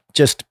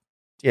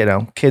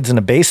kids in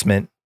a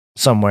basement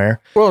somewhere.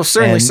 Well,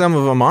 certainly And- some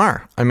of them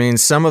are. I mean,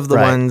 some of the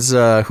Right. ones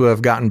who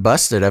have gotten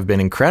busted have been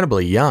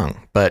incredibly young,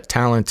 but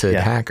talented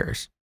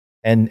hackers.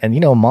 And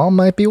mom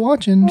might be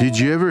watching. Did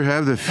you ever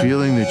have the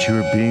feeling that you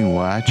were being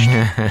watched?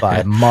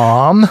 By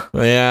mom.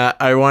 Yeah,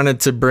 I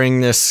wanted to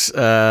bring this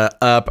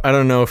up. I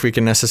don't know if we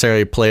can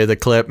necessarily play the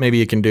clip. Maybe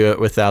you can do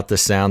it without the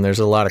sound. There's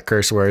a lot of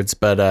curse words,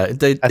 but I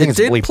think it it's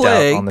did bleeped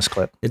play out on this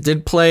clip. It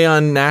did play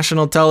on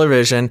national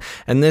television,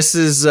 and this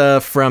is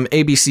from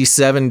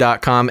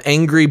ABC7.com.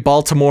 Angry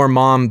Baltimore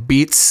mom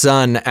beats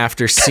son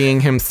after seeing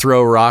him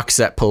throw rocks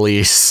at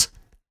police.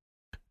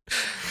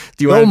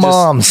 Do you Go want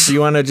moms. Do you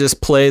want to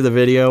just play the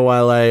video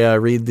while I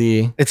read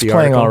the? It's the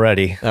playing article?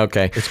 already.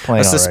 Okay. It's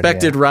playing A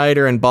suspected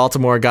rioter in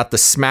Baltimore got the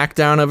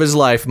smackdown of his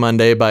life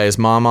Monday by his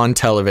mom on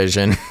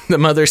television. The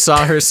mother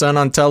saw her son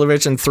on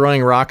television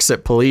throwing rocks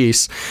at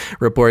police,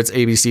 reports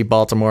ABC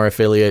Baltimore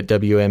affiliate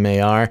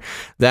WMAR.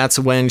 That's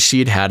when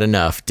she'd had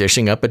enough,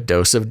 dishing up a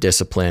dose of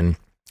discipline.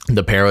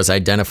 The pair was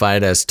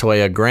identified as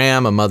Toya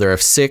Graham, a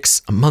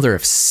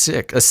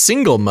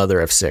single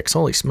mother of six.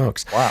 Holy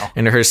smokes. Wow.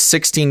 And her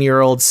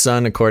 16-year-old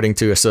son, according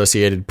to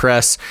Associated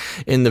Press.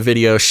 In the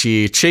video,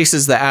 she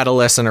chases the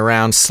adolescent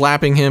around,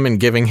 slapping him and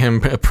giving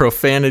him a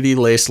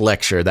profanity-laced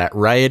lecture that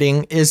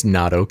rioting is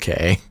not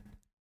okay.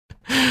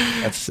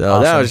 So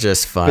awesome. that was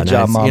just fun. Good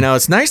job, Mom.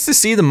 It's nice to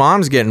see the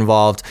moms get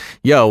involved.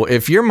 Yo,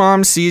 if your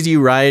mom sees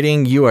you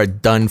rioting, you are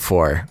done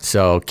for.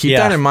 So keep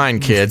that in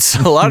mind, kids.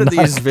 A lot of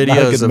these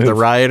videos of the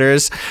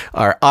rioters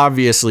are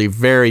obviously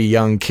very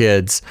young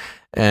kids.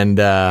 And,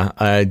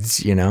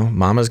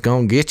 mama's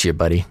going to get you,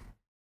 buddy.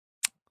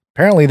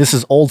 Apparently, this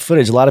is old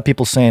footage. A lot of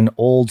people saying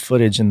old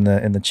footage in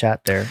the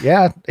chat there.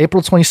 Yeah,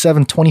 April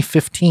 27,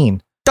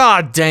 2015.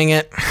 Ah, dang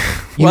it.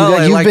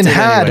 You've been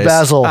had,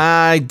 Basil.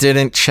 I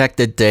didn't check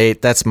the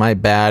date. That's my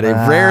bad. It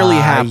rarely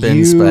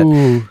happens, but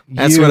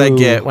that's what I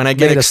get when I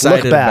get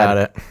excited about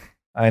it.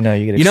 I know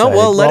you get excited.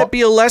 Let it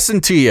be a lesson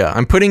to you.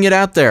 I'm putting it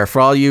out there for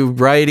all you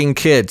rioting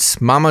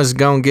kids. Mama's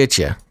gonna get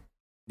you.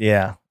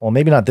 Yeah. Well,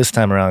 maybe not this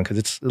time around because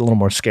it's a little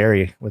more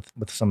scary with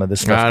some of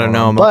this stuff. I don't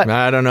know. But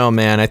I don't know,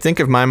 man. I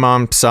think if my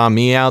mom saw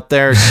me out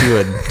there, she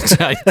would.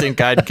 I think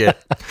I'd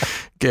get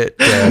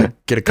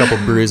a couple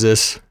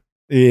bruises.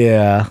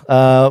 Yeah.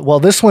 Well,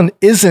 this one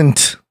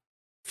isn't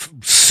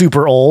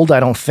super old, I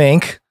don't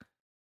think.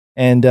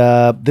 And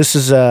this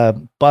is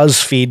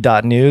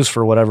BuzzFeed.news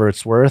for whatever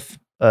it's worth.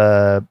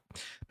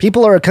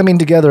 People are coming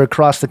together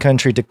across the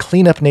country to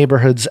clean up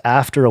neighborhoods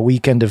after a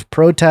weekend of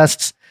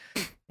protests.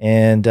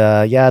 And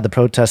the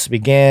protests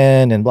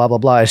began and blah, blah,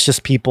 blah. It's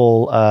just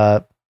people,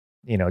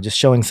 just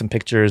showing some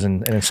pictures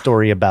and a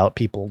story about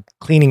people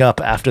cleaning up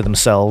after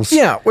themselves.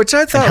 Yeah, which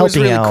I thought was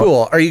really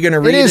cool. Are you going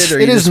to read it or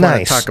you just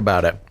want to talk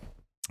about it?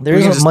 There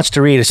isn't much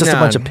to read. It's just a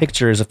bunch of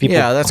pictures of people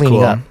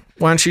cleaning up.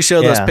 Why don't you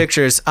show those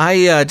pictures?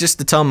 I just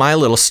to tell my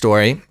little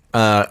story,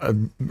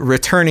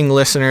 returning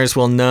listeners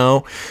will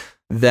know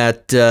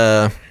that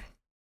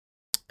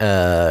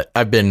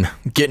I've been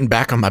getting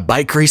back on my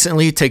bike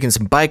recently, taking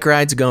some bike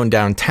rides, going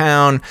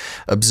downtown,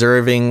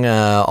 observing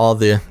all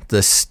the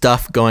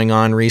stuff going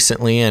on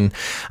recently. And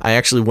I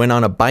actually went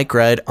on a bike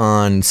ride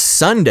on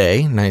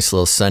Sunday, nice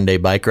little Sunday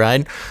bike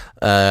ride.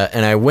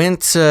 And I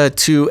went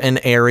to an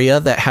area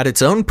that had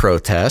its own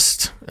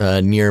protest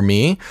near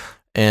me.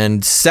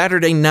 And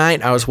Saturday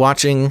night, I was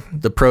watching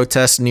the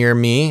protest near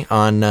me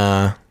on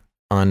the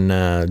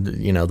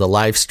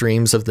live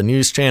streams of the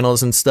news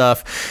channels and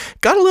stuff.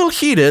 Got a little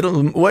heated,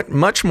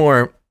 much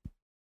more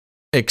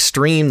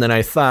extreme than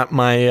I thought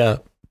my,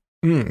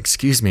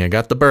 excuse me, I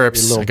got the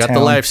burps. I got the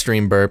live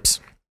stream burps.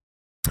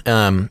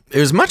 It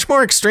was much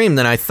more extreme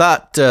than I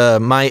thought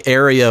my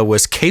area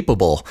was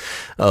capable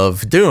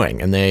of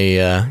doing. And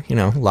they,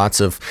 lots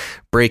of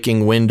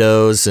breaking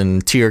windows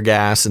and tear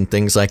gas and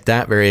things like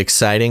that. Very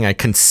exciting. I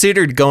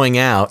considered going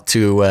out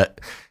to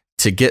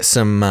get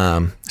some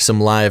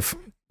live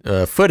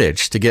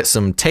footage, to get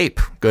some tape,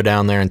 go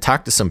down there and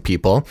talk to some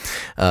people.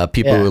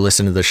 People who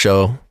listen to the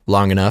show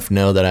long enough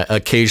know that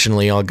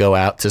I'll go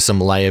out to some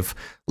live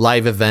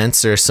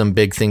events or some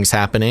big things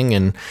happening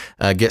and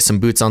get some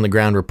boots on the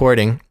ground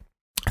reporting.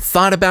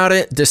 Thought about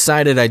it,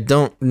 decided I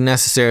don't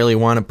necessarily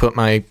want to put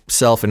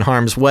myself in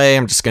harm's way.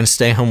 I'm just going to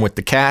stay home with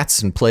the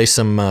cats and play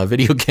some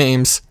video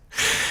games.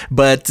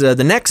 But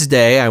the next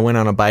day I went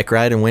on a bike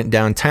ride and went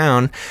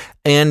downtown,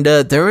 and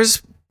there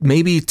was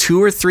maybe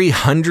 200 or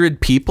 300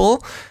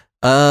 people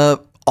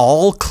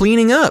all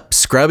cleaning up,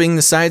 scrubbing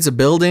the sides of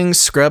buildings,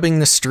 scrubbing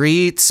the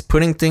streets,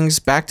 putting things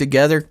back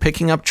together,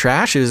 picking up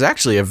trash. It was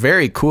actually a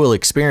very cool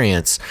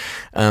experience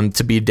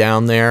to be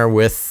down there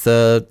with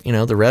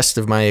the rest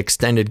of my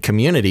extended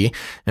community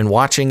and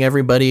watching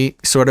everybody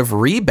sort of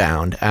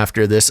rebound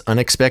after this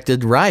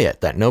unexpected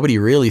riot that nobody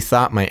really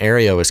thought my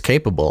area was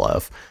capable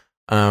of.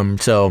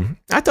 So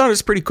I thought it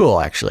was pretty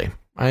cool, actually.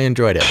 I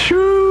enjoyed it.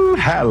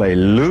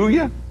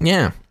 Hallelujah.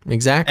 Yeah,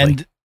 exactly.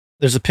 And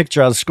there's a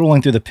picture. I was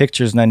scrolling through the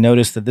pictures and I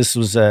noticed that this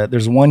was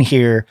there's one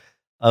here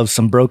of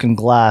some broken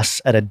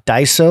glass at a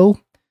Daiso.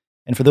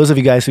 And for those of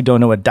you guys who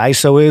don't know what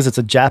Daiso is, it's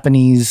a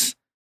Japanese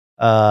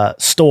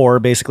store.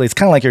 Basically, it's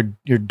kind of like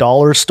your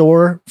dollar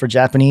store for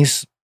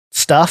Japanese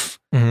stuff,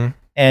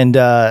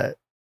 and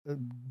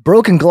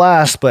broken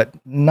glass, but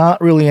not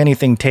really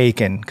anything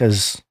taken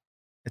because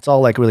it's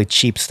all like really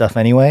cheap stuff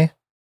anyway.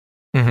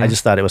 I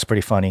just thought it was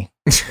pretty funny.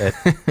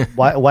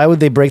 Why would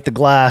they break the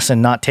glass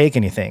and not take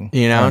anything?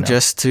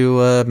 Just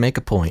to make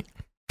a point.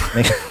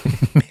 Make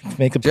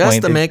a point.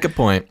 Just to make a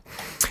point.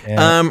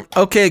 Yeah.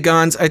 Okay,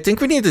 Gons, I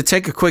think we need to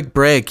take a quick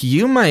break.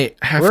 You might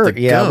have to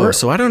go,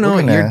 so I don't know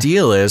what your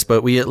deal is,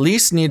 but we at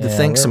least need to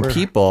thank some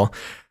people.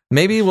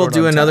 Maybe we'll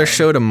do another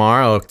show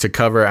tomorrow to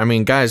cover. I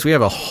mean, guys, we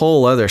have a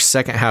whole other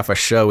second half of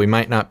show we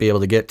might not be able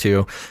to get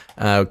to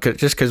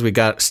just because we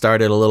got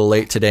started a little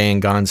late today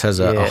and Gons has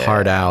a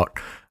hard out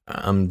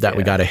that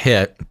we got to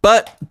hit.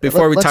 But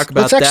before we talk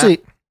about that.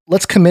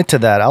 Let's commit to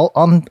that.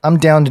 I'm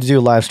down to do a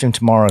live stream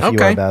tomorrow if you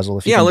are, Basil.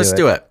 If you can let's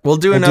do it. We'll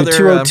do another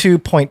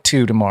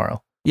 202.2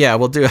 tomorrow. Yeah,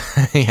 we'll do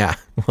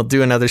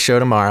another show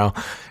tomorrow.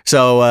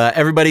 So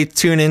everybody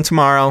tune in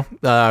tomorrow.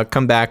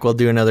 Come back. We'll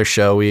do another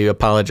show. We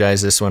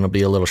apologize. This one will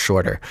be a little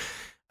shorter.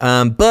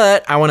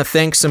 But I want to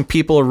thank some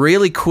people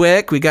really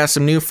quick. We got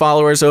some new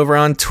followers over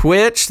on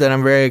Twitch that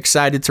I'm very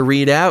excited to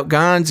read out.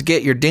 Gons,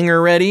 get your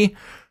dinger ready.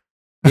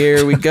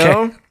 Here we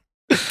go. Okay.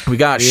 We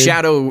got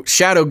Shadow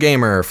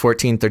Gamer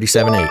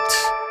 14378.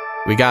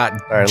 We got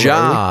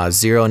Jaw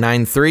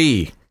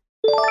 093.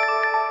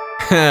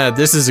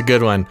 This is a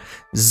good one.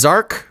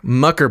 Zark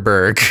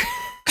Muckerberg.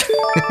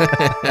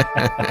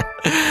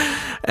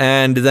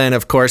 And then,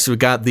 of course, we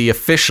got the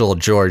official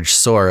George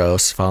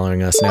Soros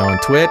following us now on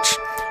Twitch.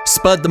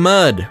 Spud the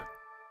Mud.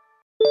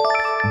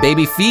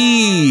 Baby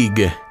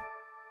Feeg.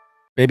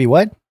 Baby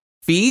what?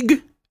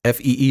 Feeg?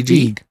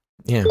 F-E-E-G. Feeg.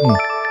 Yeah.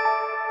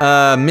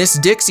 Miss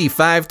Dixie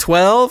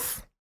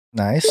 512.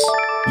 Nice.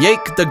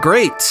 Yake the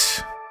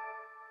Great.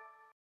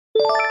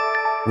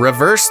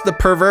 Reverse the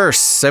Perverse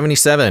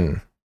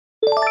 77.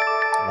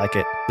 I like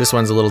it. This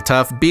one's a little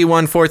tough.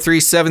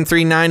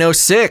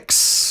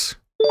 B14373906.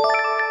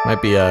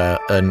 Might be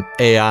an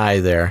AI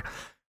there.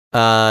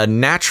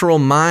 Natural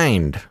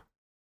Mind.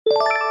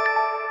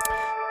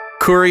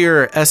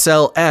 Courier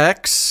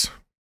SLX.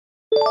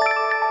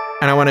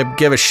 And I want to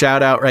give a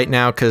shout out right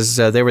now because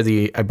they were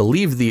I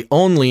believe the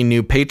only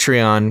new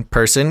Patreon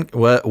person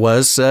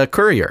was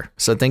Courier.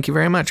 So thank you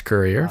very much,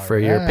 Courier, for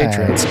your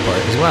Patreon support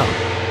as well.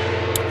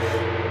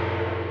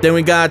 Then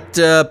we got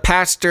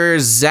Pastor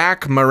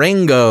Zach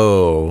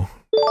Marengo.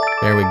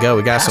 There we go.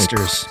 We got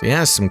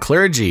some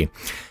clergy.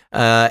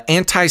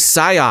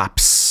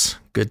 Anti-Psyops.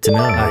 Good to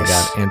know. Nice. We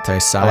got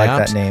Anti-Psyops. I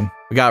like that name.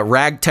 We got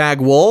Ragtag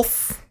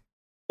Wolf.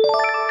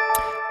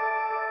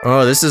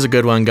 Oh, this is a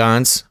good one,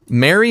 Gons.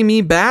 Marry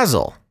Me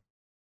Basil.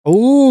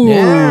 Ooh.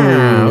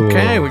 Yeah,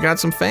 okay. We got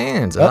some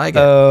fans. I like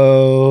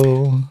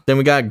it. Then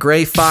we got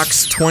Gray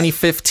Fox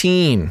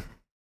 2015.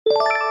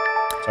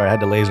 Sorry, I had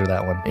to laser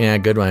that one. Yeah,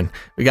 good one.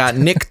 We got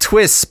Nick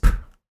Twisp.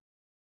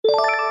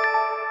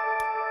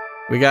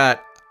 We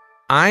got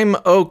I'm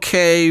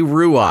Okay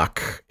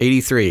Ruach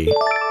 83.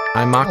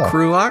 I'm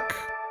Ruach?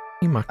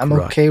 I'm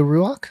Okay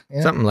Ruach?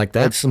 Yeah. Something like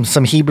that. That's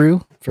some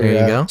Hebrew for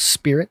there you go.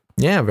 Spirit.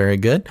 Yeah, very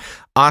good.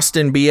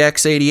 Austin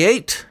BX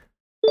 88.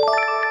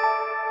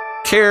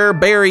 Care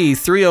Berry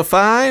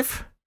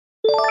 305.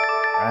 All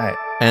right.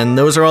 And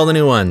those are all the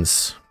new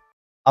ones.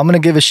 I'm going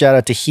to give a shout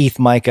out to Heath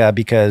Micah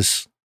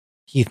because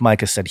Heath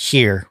Micah said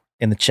here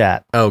in the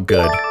chat. Oh,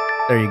 good.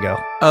 There you go.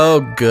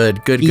 Oh,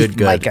 good. Heath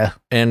Micah.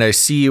 And I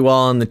see you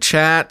all in the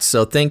chat.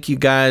 So thank you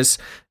guys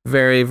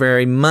very,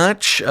 very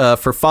much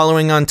for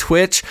following on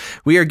Twitch.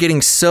 We are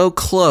getting so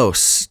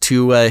close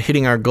to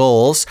hitting our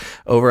goals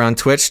over on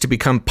Twitch to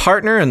become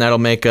partner, and that'll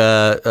make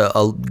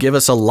give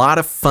us a lot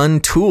of fun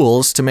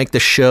tools to make the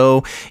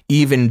show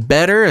even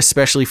better,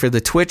 especially for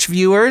the Twitch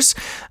viewers.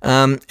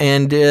 And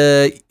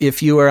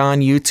if you are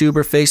on YouTube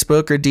or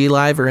Facebook or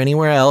DLive or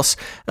anywhere else,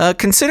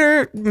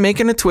 consider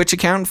making a Twitch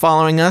account and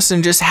following us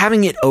and just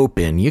having it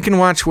open. You can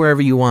watch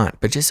wherever you want,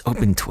 but just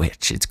open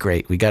Twitch. It's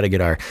great. We got to get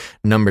our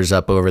numbers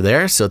up over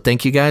there. So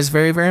thank you guys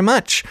very, very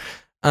much.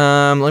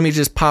 Let me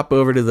just pop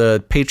over to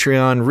the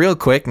Patreon real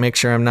quick, make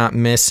sure I'm not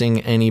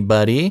missing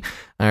anybody.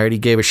 I already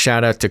gave a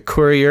shout out to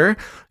Courier.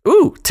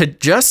 Ooh,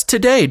 just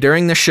today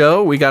during the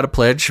show, we got a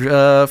pledge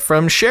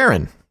from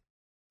Sharon.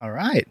 All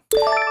right.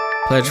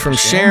 Pledge from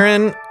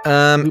Sharon.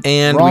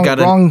 And wrong, we got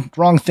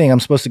wrong thing. I'm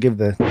supposed to give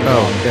the.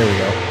 Oh, there we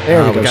go.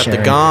 There we go. We got Sharon.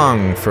 the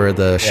gong for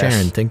the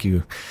Sharon. Thank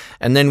you.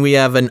 And then we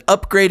have an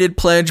upgraded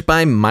pledge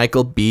by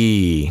Michael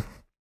B.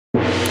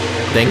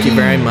 Thank you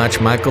very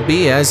much, Michael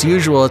B. As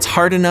usual, it's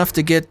hard enough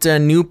to get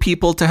new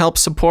people to help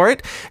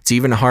support. It's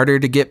even harder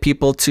to get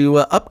people to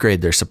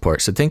upgrade their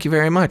support. So thank you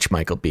very much,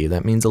 Michael B.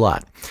 That means a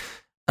lot.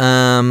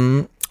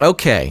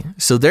 Okay,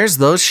 so there's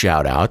those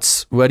shout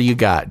outs. What do you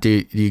got?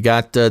 Do you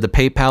got the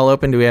PayPal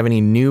open? Do we have any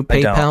new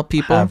PayPal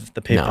people? I don't have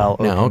the PayPal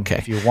open. No, okay.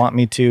 If you want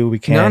me to, we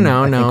can.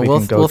 No.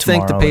 We'll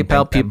thank the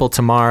PayPal people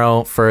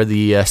tomorrow for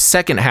the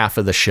second half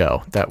of the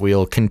show that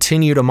we'll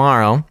continue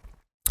tomorrow.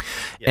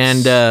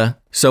 Yes. And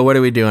so what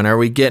are we doing? Are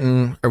we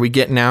getting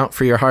out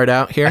for your heart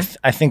out here?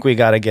 I think we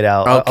got to get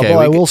out. Okay, Although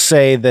I will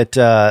say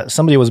that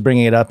somebody was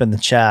bringing it up in the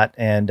chat,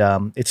 and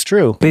it's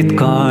true.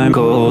 Bitcoin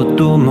go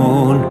to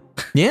moon.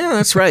 Yeah,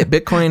 that's right.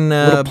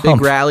 Bitcoin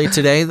big rally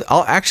today.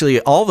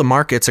 All the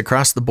markets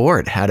across the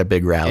board had a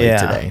big rally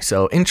today.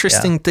 So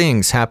interesting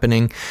things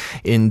happening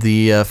in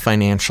the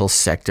financial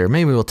sector.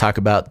 Maybe we'll talk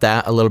about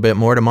that a little bit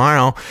more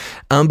tomorrow.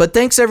 But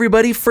thanks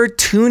everybody for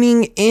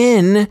tuning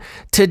in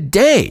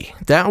today.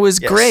 That was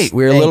great.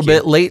 We were a little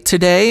bit late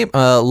today.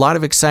 A lot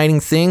of exciting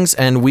things,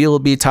 and we will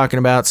be talking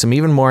about some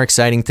even more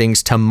exciting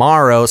things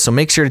tomorrow. So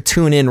make sure to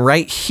tune in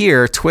right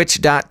here,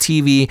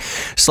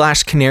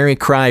 twitch.tv/Canary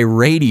Cry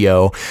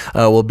Radio.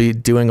 We'll be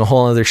doing a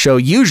whole other show.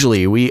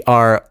 Usually we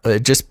are,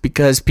 just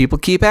because people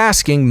keep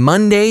asking,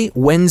 Monday,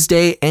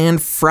 Wednesday,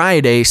 and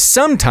Friday,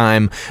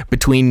 sometime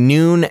between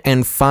noon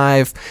and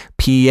 5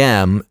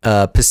 p.m.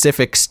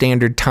 Pacific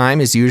Standard Time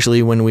is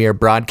usually when we are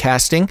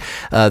broadcasting.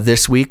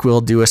 This week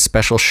we'll do a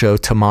special show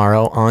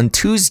tomorrow on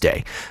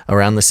Tuesday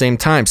around the same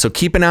time. So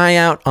keep an eye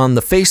out on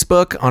the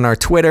Facebook, on our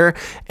Twitter,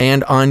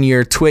 and on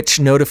your Twitch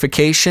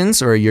notifications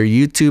or your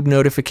YouTube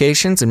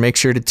notifications, and make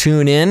sure to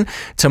tune in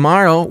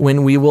tomorrow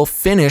when we will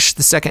finish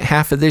the second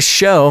half of this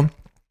show.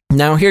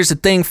 Now, here's the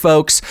thing,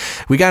 folks.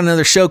 We got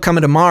another show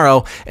coming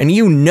tomorrow, and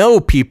you know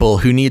people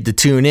who need to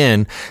tune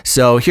in.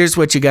 So here's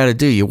what you got to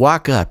do. You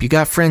walk up. You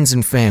got friends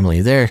and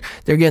family. They're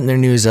getting their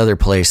news other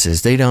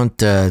places. They're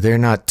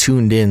not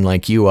tuned in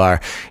like you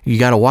are. You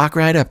got to walk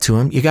right up to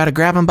them. You got to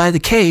grab them by the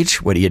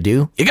cage. What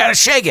do? You got to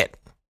shake it.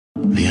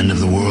 The end of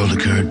the world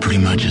occurred pretty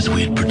much as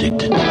we had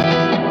predicted.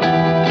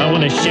 I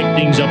want to shake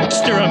things up,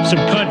 stir up some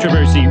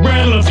controversy,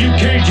 rattle a few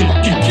cages.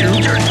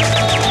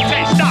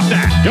 Hey, stop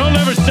that! You'll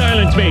never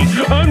silence me.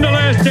 I'm the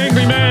last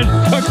angry man,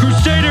 a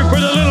crusader for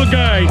the little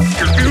guy.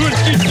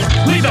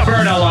 Leave the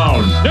bird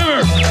alone.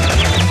 Never.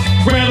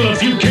 Rattle a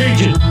few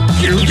cages.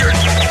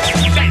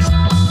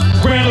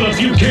 Rattle a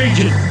few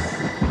cages.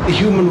 The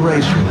human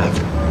race will have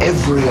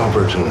every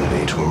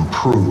opportunity to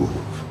improve.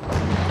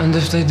 And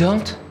if they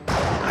don't?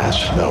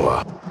 Ask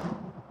Noah.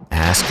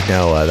 Ask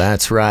Noah,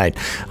 that's right.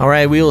 All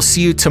right, we will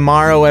see you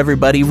tomorrow,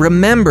 everybody.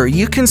 Remember,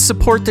 you can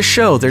support the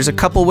show. There's a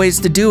couple ways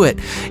to do it.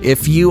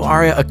 If you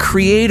are a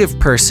creative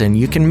person,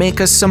 you can make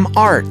us some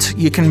art.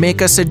 You can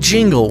make us a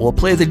jingle. We'll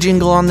play the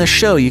jingle on the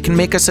show. You can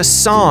make us a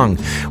song.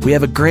 We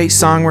have a great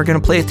song we're going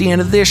to play at the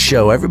end of this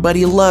show.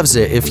 Everybody loves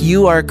it. If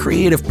you are a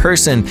creative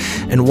person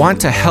and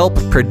want to help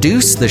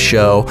produce the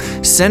show,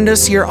 send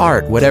us your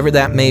art, whatever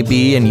that may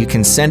be, and you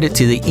can send it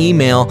to the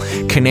email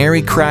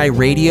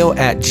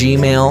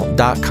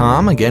canarycryradio@gmail.com.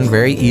 Again,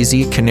 very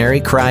easy,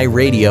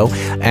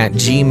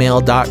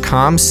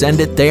 canarycryradio@gmail.com. Send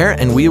it there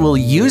and we will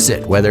use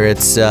it, whether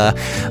it's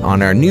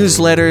on our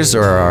newsletters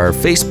or our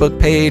Facebook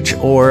page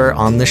or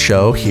on the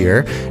show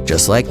here,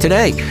 just like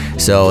today.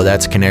 So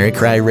that's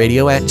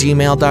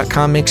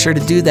canarycryradio@gmail.com. Make sure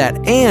to do that.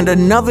 And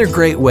another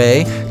great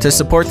way to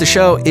support the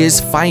show is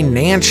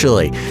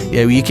financially.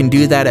 You can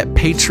do that at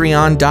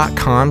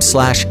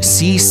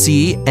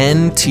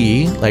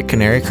patreon.com/CCNT, like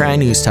Canary Cry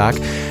News Talk.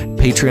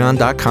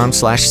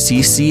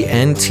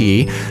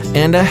 patreon.com/CCNT,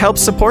 and help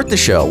support the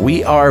show.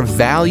 We are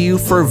value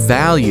for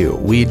value.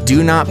 We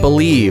do not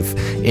believe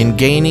in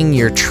gaining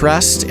your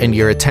trust and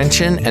your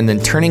attention and then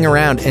turning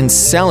around and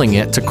selling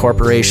it to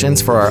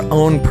corporations for our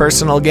own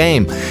personal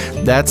gain.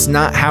 That's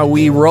not how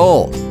we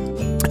roll.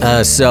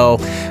 So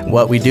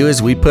what we do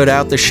is we put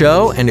out the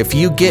show, and if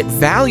you get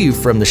value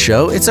from the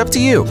show, it's up to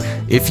you.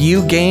 If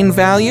you gain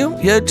value,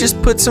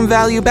 just put some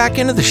value back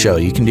into the show.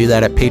 You can do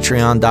that at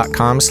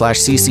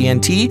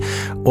patreon.com/CCNT,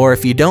 or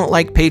if you don't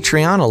like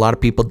Patreon, a lot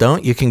of people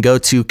don't, you can go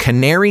to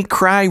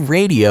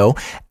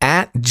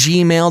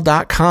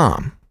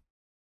canarycryradio@gmail.com.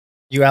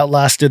 You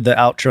outlasted the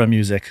outro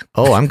music.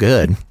 Oh, I'm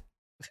good.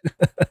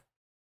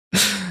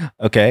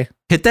 Okay.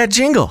 Hit that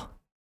jingle.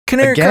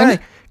 Canary Cry.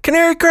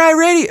 Canary Cry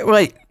Radio.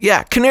 Wait,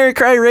 yeah,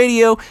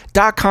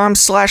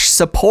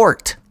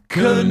 canarycryradio.com/support.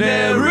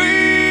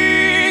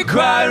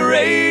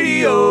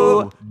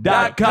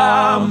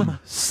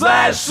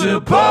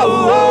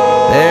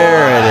 canarycryradio.com/support.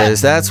 There it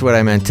is. That's what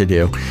I meant to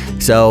do.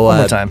 So One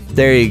more time.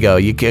 There you go.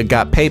 You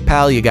got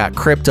PayPal, you got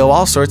crypto,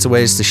 all sorts of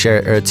ways to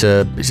share or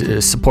to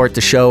support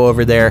the show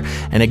over there.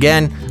 And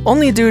again,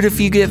 only do it if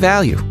you get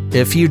value.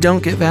 If you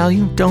don't get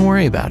value, don't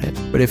worry about it.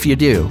 But if you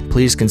do,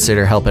 please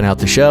consider helping out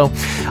the show.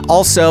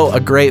 Also, a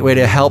great way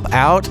to help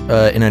out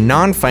in a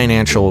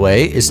non-financial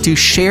way is to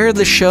share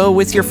the show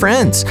with your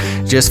friends.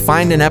 Just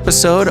find an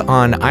episode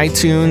on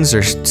iTunes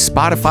or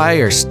Spotify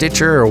or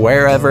Stitcher or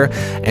wherever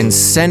and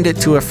send it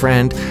to a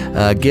friend.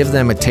 Give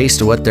them a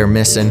taste of what they're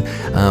missing.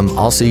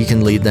 Also, you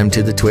can lead them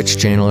to the Twitch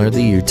channel or the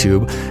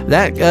YouTube.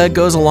 That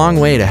goes a long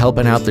way to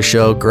helping out the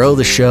show, grow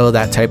the show,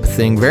 that type of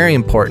thing. Very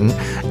important.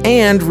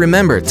 And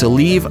remember to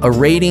leave a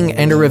rating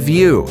and a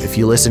review. If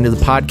you listen to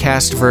the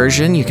podcast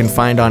version, you can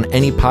find on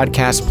any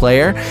podcast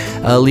player.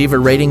 Leave a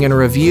rating and a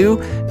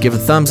review. Give a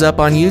thumbs up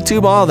on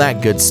YouTube, all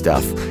that good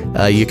stuff.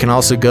 You can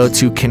also go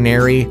to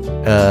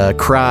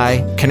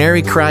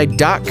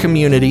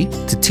canarycry.community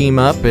to team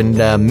up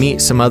and meet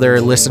some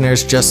other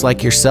listeners just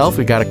like yourself.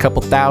 We got a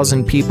couple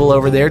thousand people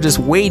over there just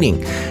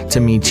waiting to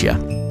meet you.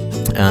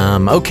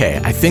 Okay,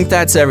 I think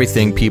that's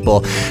everything,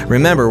 people.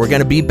 Remember, we're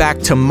going to be back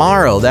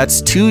tomorrow.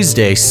 That's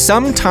Tuesday,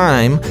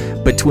 sometime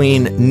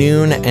between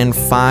noon and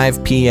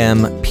 5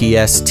 p.m.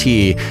 PST.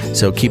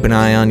 So keep an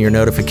eye on your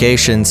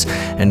notifications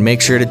and make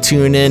sure to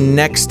tune in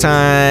next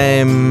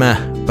time.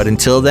 But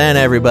until then,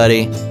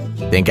 everybody,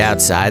 think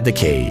outside the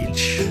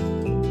cage.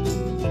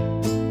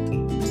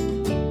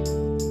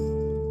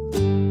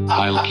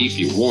 I'll keep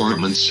you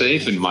warm and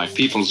safe in my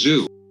people's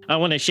zoo. I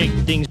want to shake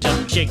things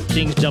up, shake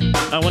things up.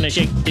 I want to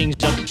shake things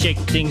up, shake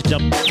things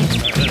up.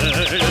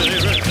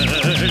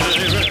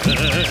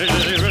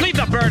 Leave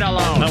the bird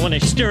alone. I want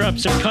to stir up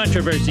some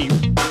controversy.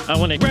 I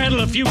want to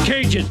rattle a few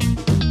cages.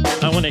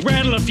 I'm the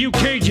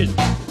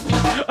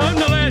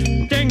last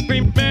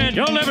angry man.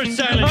 You'll never silence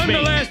me. I'm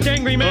the last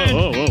angry man.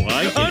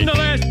 I'm the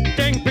last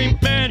angry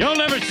man. You'll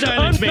never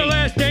silence me. I'm the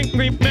last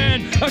angry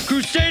man. A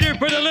crusader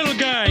for the little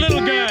guy.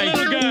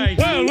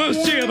 Well, we'll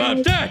see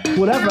about that.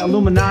 Whatever,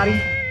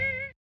 Illuminati.